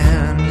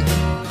end.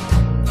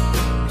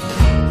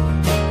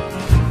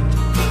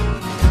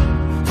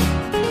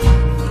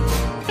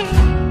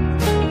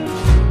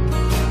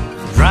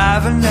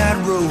 Driving that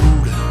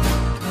road,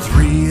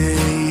 3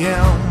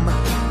 a.m.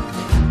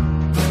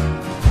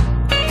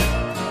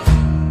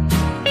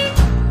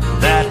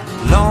 That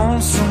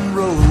lonesome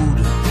road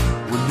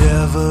will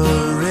never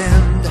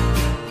end.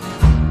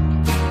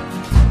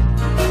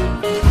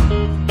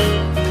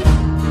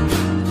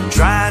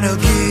 Trying to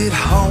get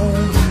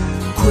home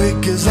quick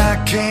as I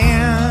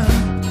can.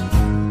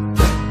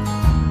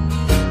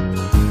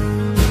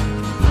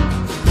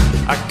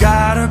 I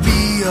gotta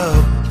be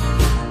up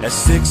at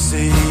 6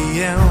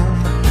 a.m.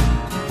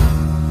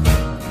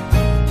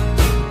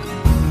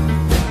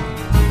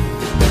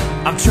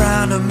 I'm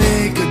trying to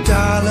make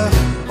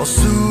 $1 or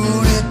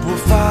soon it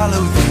will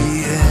follow the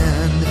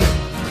end.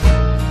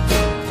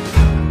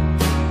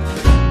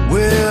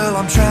 Well,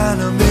 I'm trying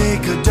to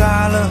make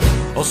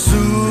 $1 or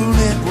soon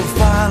it will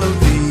follow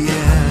the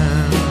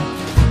end.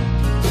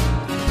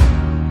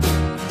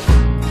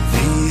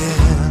 The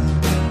end.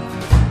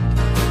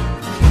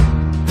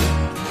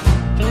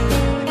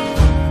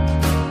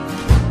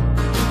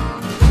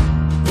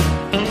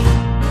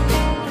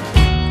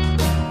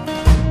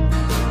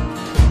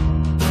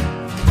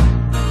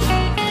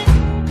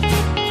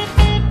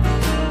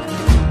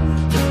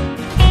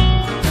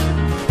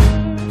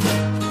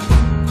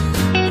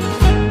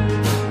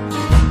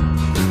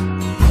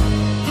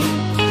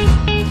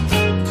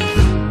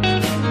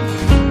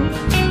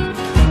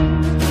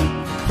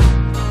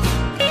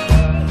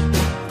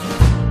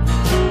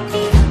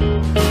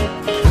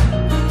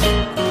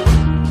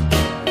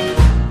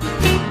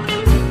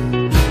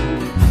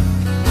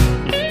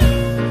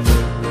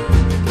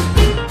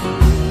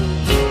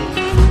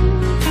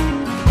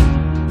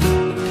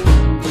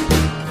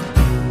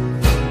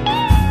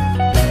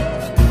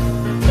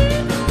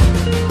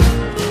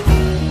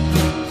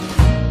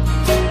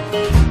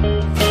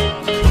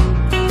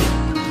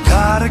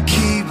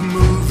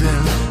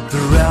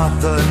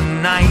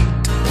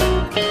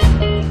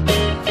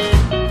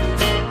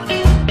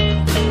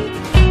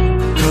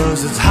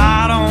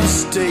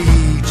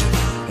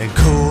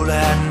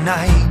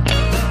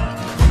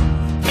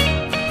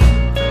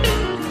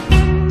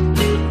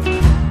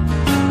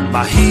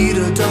 My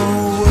heater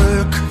don't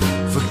work,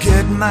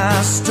 forget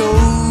my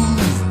stove.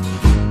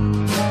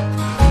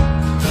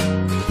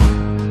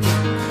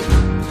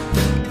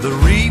 The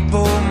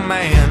repo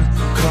man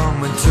come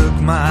and took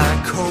my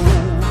coal.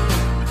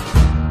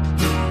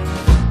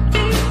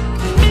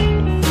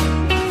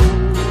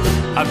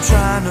 I'm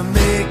trying to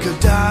make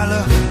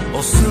 $1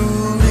 or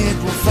soon it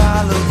will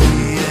follow the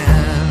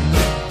end.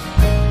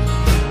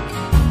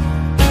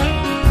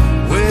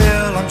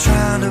 Well, I'm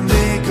trying to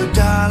make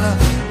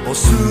 $1 or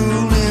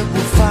soon it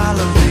will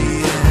follow the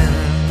end.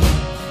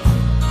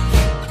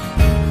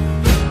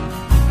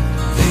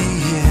 The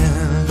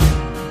end.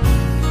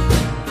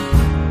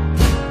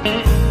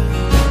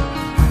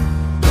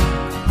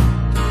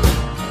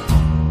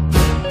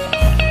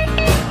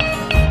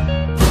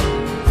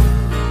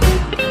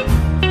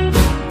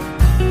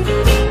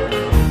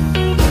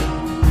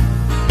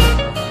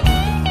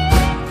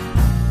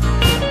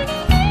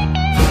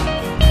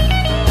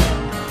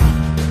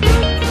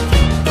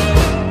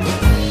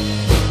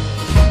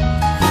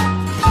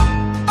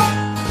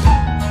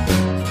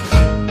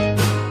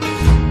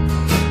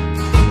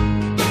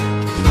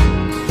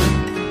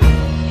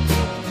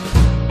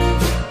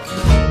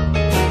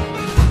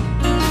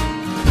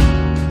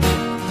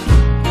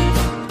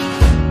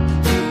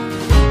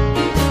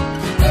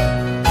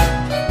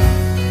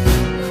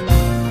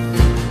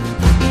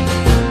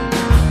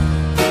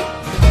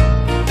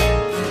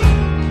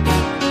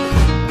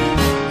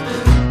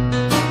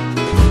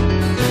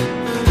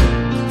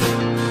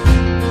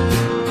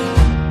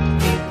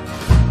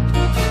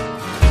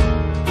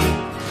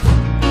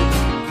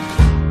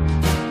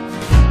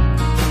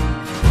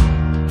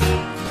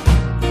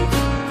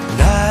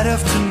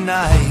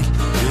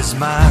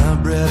 My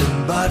bread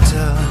and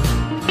butter.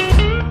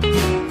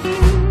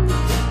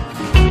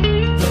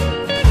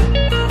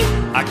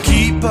 I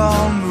keep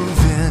on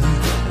moving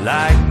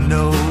like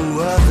no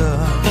other.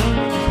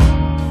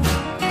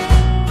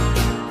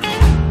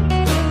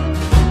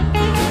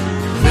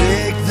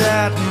 Make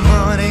that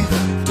money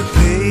to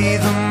pay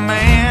the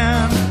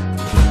man.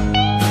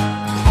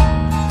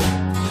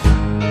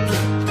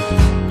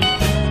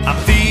 I'm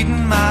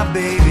feeding my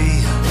baby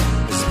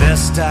as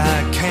best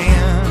I can.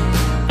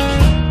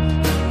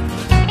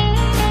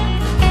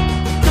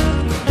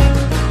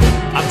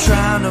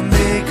 Trying to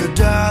make a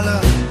dollar,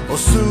 or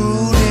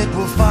soon it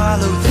will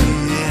follow the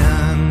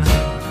end.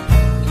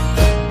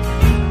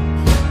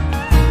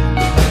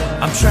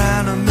 I'm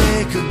trying to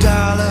make a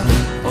dollar,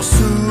 or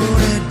soon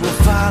it will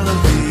follow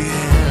the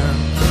end.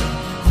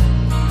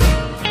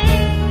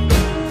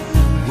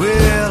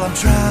 Well, I'm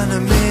trying to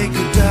make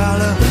a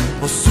dollar,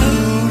 or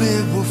soon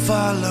it will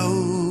follow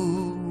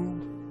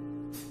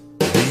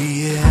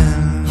the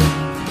end.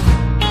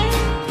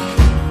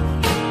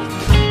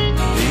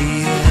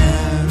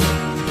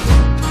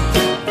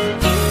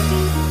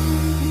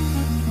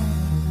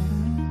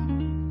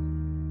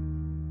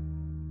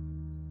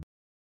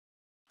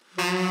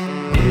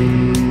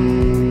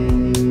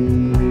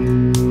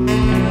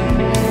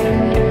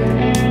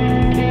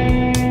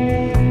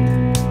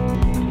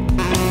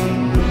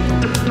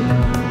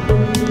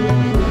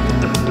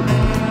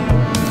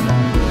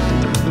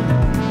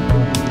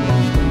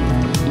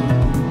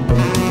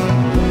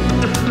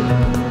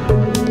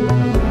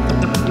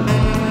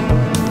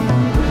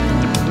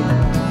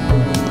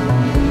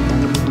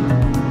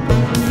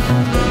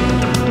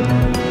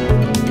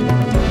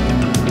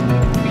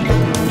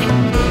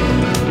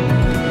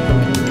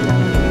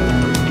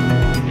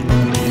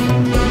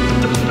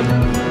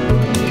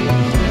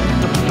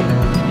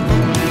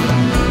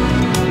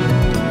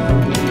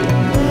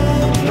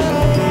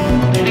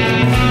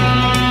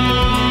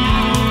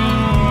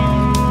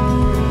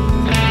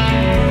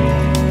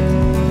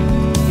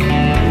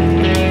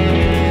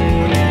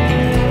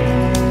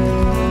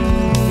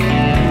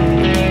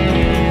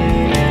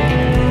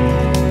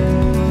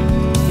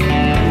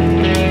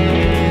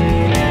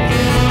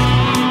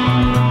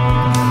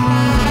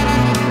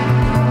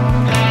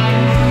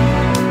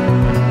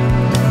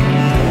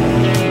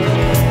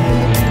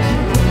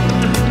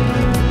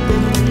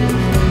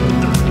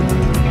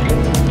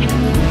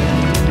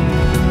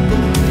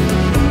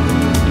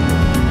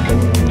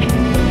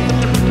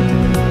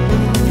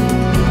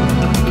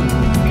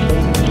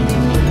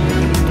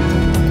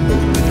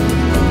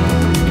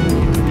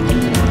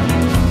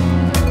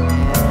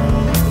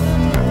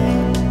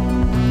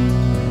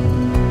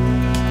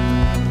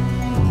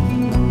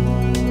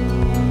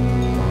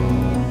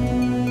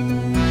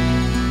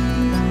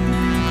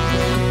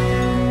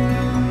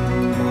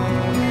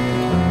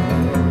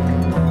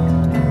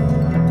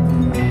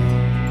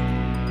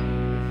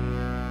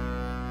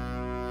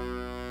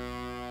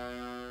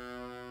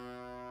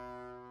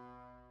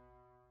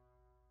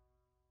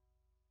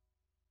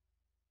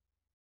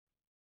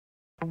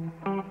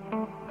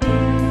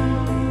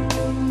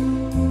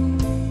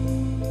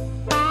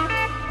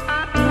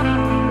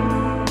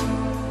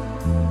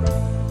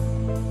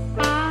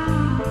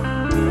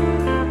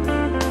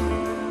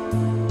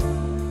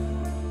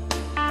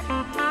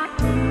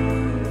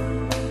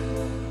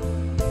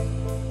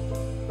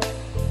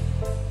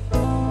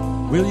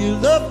 Will you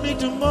love me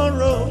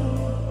tomorrow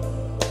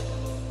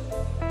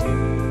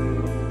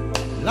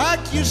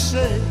like you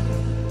say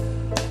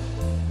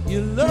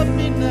you love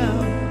me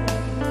now?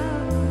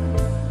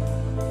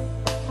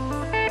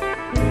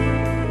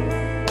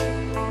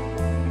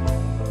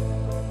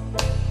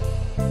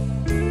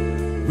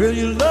 Will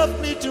you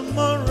love me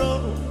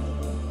tomorrow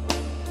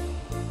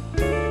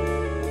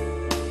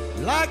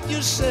like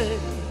you say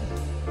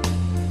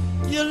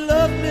you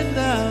love me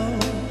now?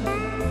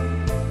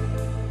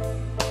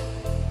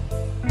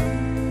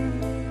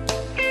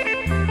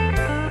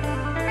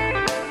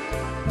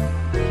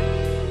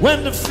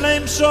 When the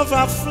flames of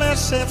our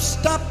flesh have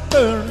stopped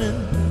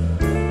burning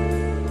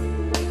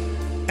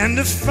and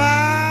the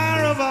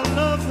fire of our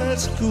love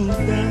has cooled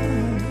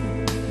down.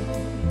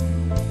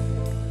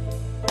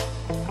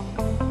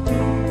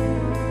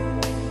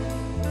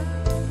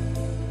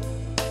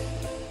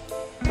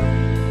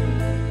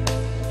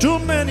 Too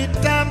many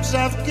times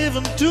I've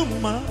given too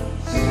much.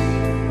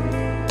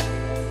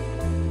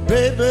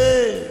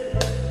 Baby,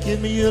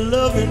 give me your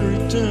love in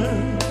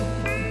return.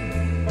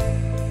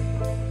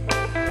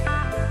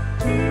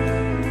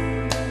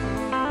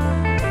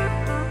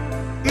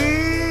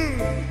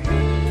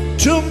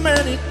 Too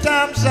many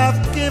times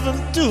I've given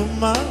too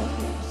much.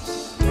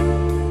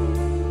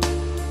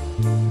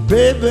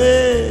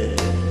 Baby,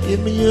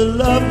 give me your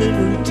love in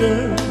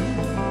return.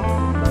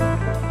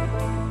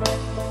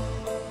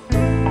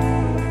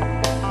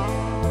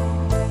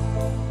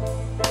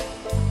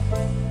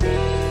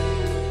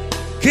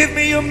 Give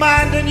me your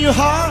mind and your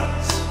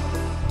heart,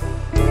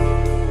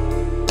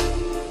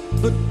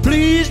 but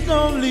please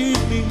don't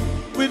leave me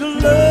with a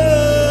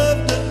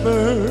love that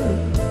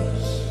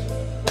burns,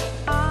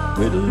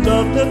 with a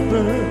love that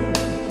burns.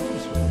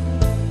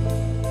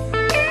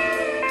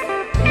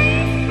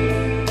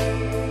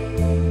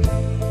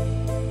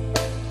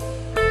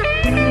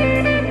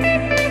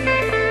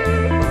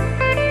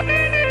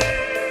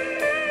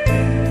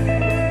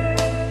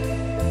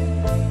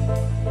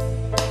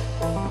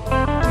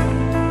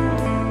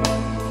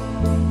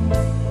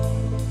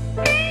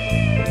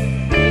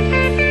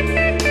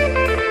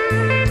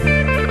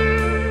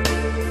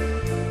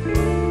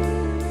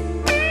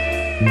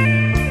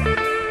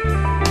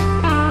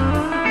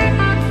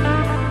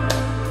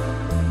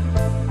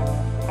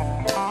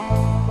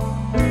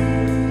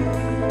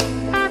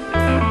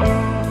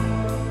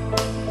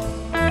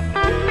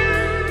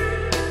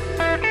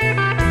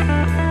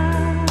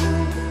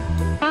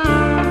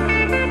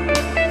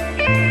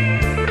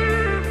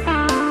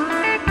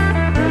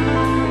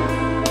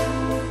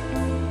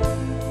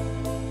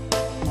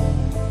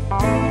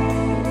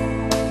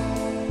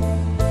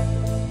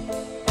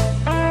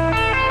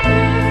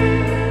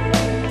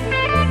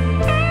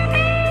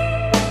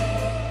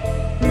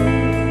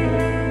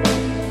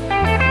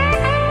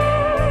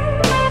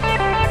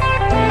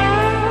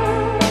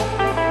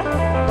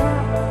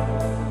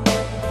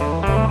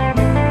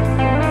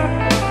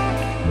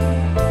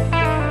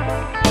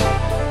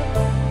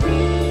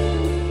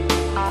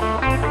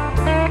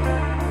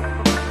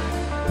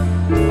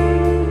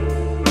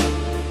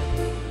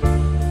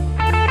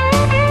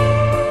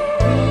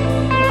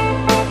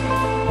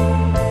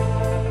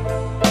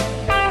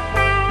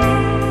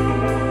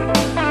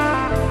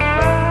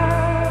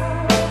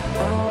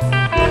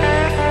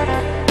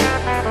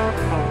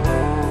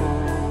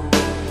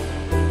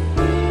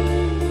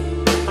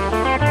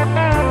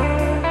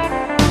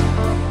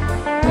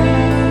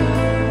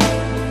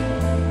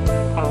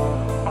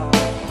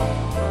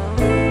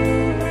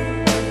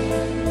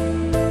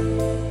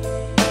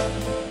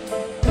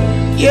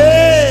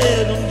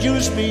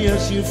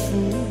 You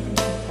fool,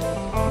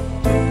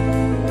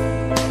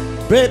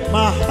 break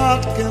my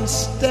heart, can't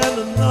stand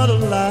another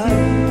lie.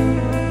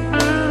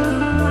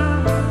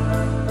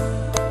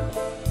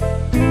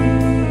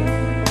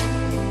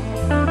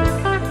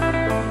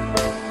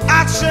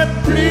 I said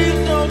please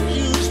don't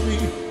use me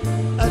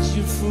as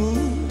you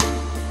fool,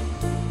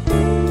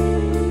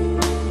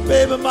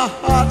 baby, my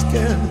heart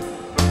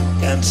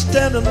can't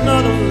stand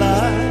another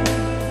lie.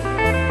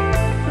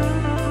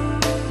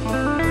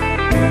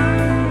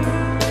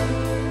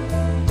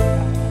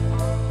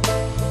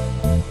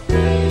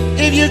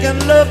 If you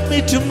can love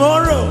me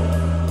tomorrow,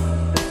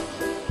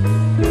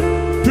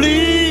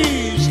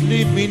 please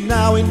leave me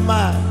now in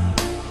my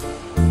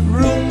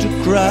room to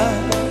cry,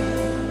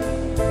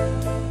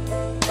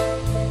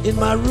 in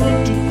my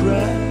room to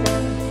cry.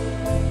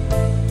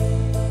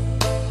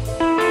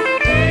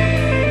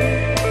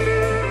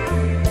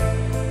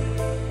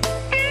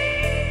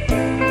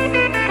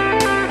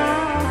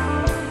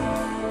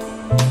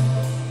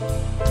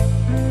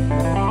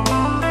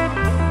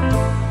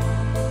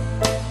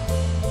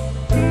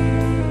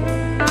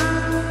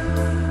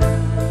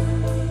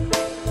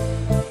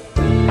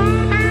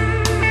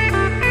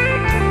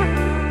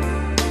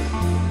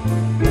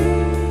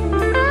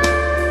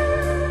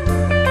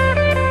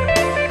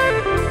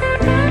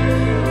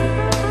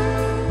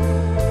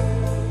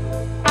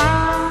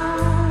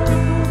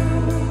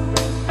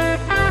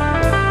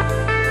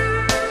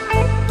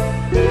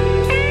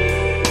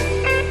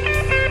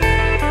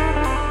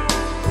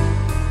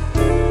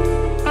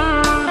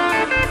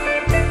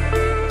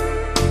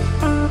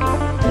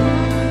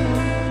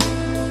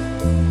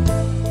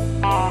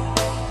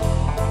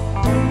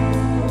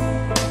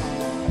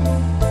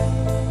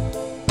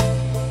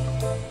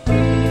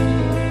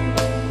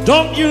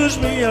 Don't use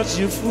me as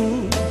you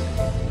fool.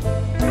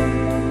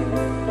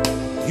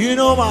 You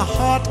know my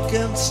heart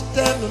can't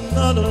stand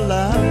another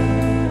lie.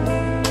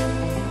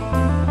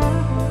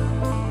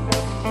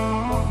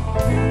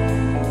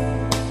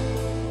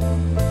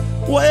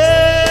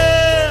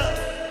 Well,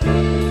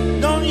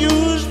 don't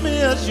use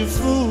me as you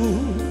fool.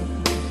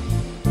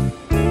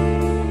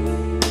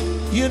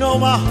 You know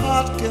my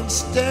heart can't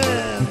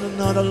stand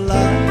another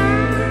lie.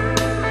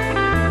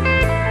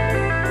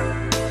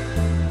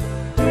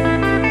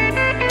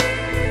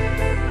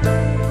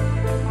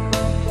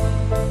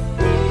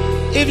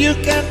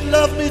 you can't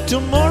love me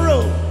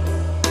tomorrow,